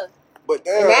her. But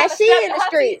damn. And now she in the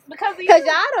streets. Because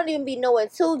y'all don't even be knowing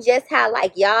too just how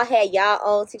like y'all had y'all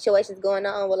own situations going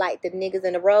on with like the niggas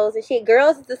and the bros and shit.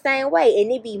 Girls is the same way,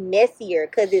 and it be messier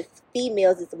because it's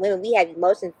females, it's women. We have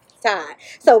emotions tied,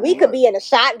 so we could be in a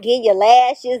shop getting your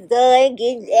lashes done,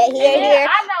 getting here and there.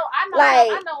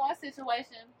 I know one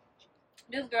situation.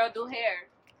 This girl do hair,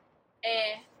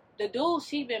 and the dude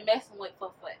she been messing with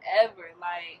for forever.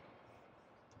 Like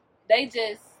they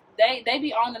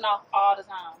be on and off all the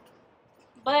time.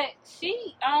 But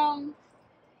he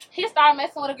started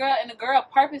messing with a girl, and the girl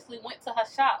purposely went to her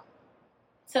shop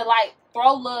to like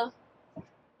throw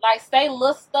say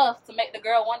little stuff to make the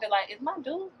girl wonder, like, is my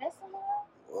dude messing with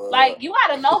her? Like, you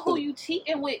gotta know who you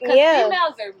cheating with, because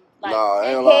females are like, nah,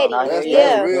 ain't lie. That's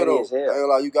real though. Ain't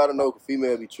like you gotta know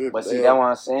female be tripping. But see, that's what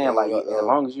I'm saying. Like, as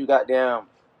long as you got them,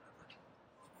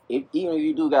 even if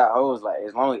you do got hoes, like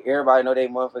as long as everybody know they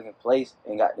motherfucking place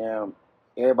and goddamn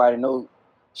everybody know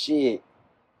shit.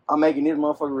 I'm making this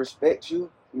motherfucker respect you.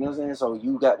 You know what I'm saying? So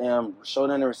you goddamn show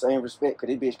them the same respect. Cause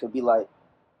this bitch could be like,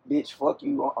 bitch, fuck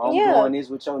you. I'm doing this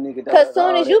with your nigga. Cause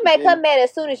soon as you make her mad,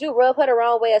 as soon as you rub her the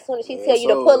wrong way, as soon as she tell you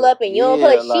to pull up and you don't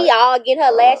put, she all getting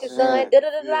her lashes done,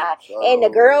 and the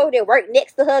girl that work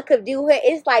next to her could do her.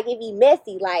 It's like it be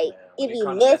messy. Like it be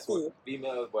messy.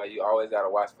 Females, boy, you always gotta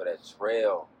watch for that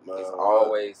trail. It's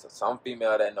always some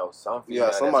female that knows some female.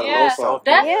 Yeah, somebody knows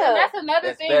something. That's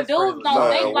another thing. Dudes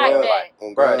don't think like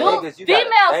that. Bro,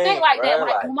 females think like that.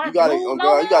 Like, do my dude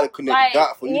know you gotta connect the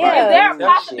dot for you. Is there a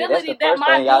possibility that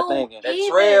my dude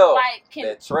even like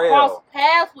can cross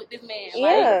paths with this man? Yeah,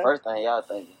 that's the first thing y'all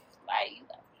thinking. Like,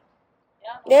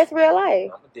 that's real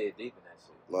life. I'm dead deep in that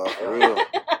shit. Nah, for real.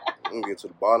 I'm gonna get to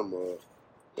the bottom of it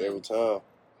every time.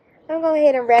 I'm going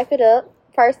ahead and wrap it up.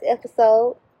 First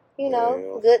episode. You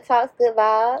know, good talks, good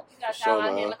vibes. We got y'all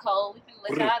out here in the cold. We can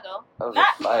let y'all go. That was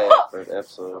a fire first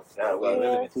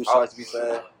episode. Who shots be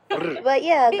saying? But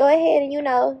yeah, go ahead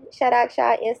and shout out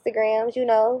y'all Instagrams.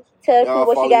 Tell people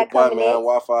what you got coming in.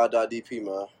 Wi-Fi.dp, man. You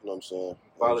know what I'm saying?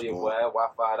 Follow your boy at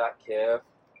Wi-Fi.kev.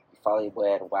 Follow your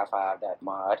boy at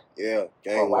Wi-Fi.mod. Yeah,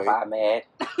 gang. Or Wi-Fi mad.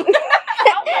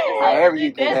 Okay, however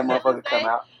you think that motherfucker come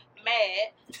out.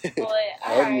 Mad.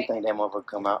 However you think that motherfucker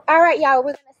come out. All right, y'all.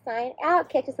 We're gonna sign out.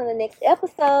 Catch us on the next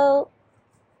episode.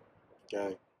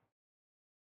 Okay.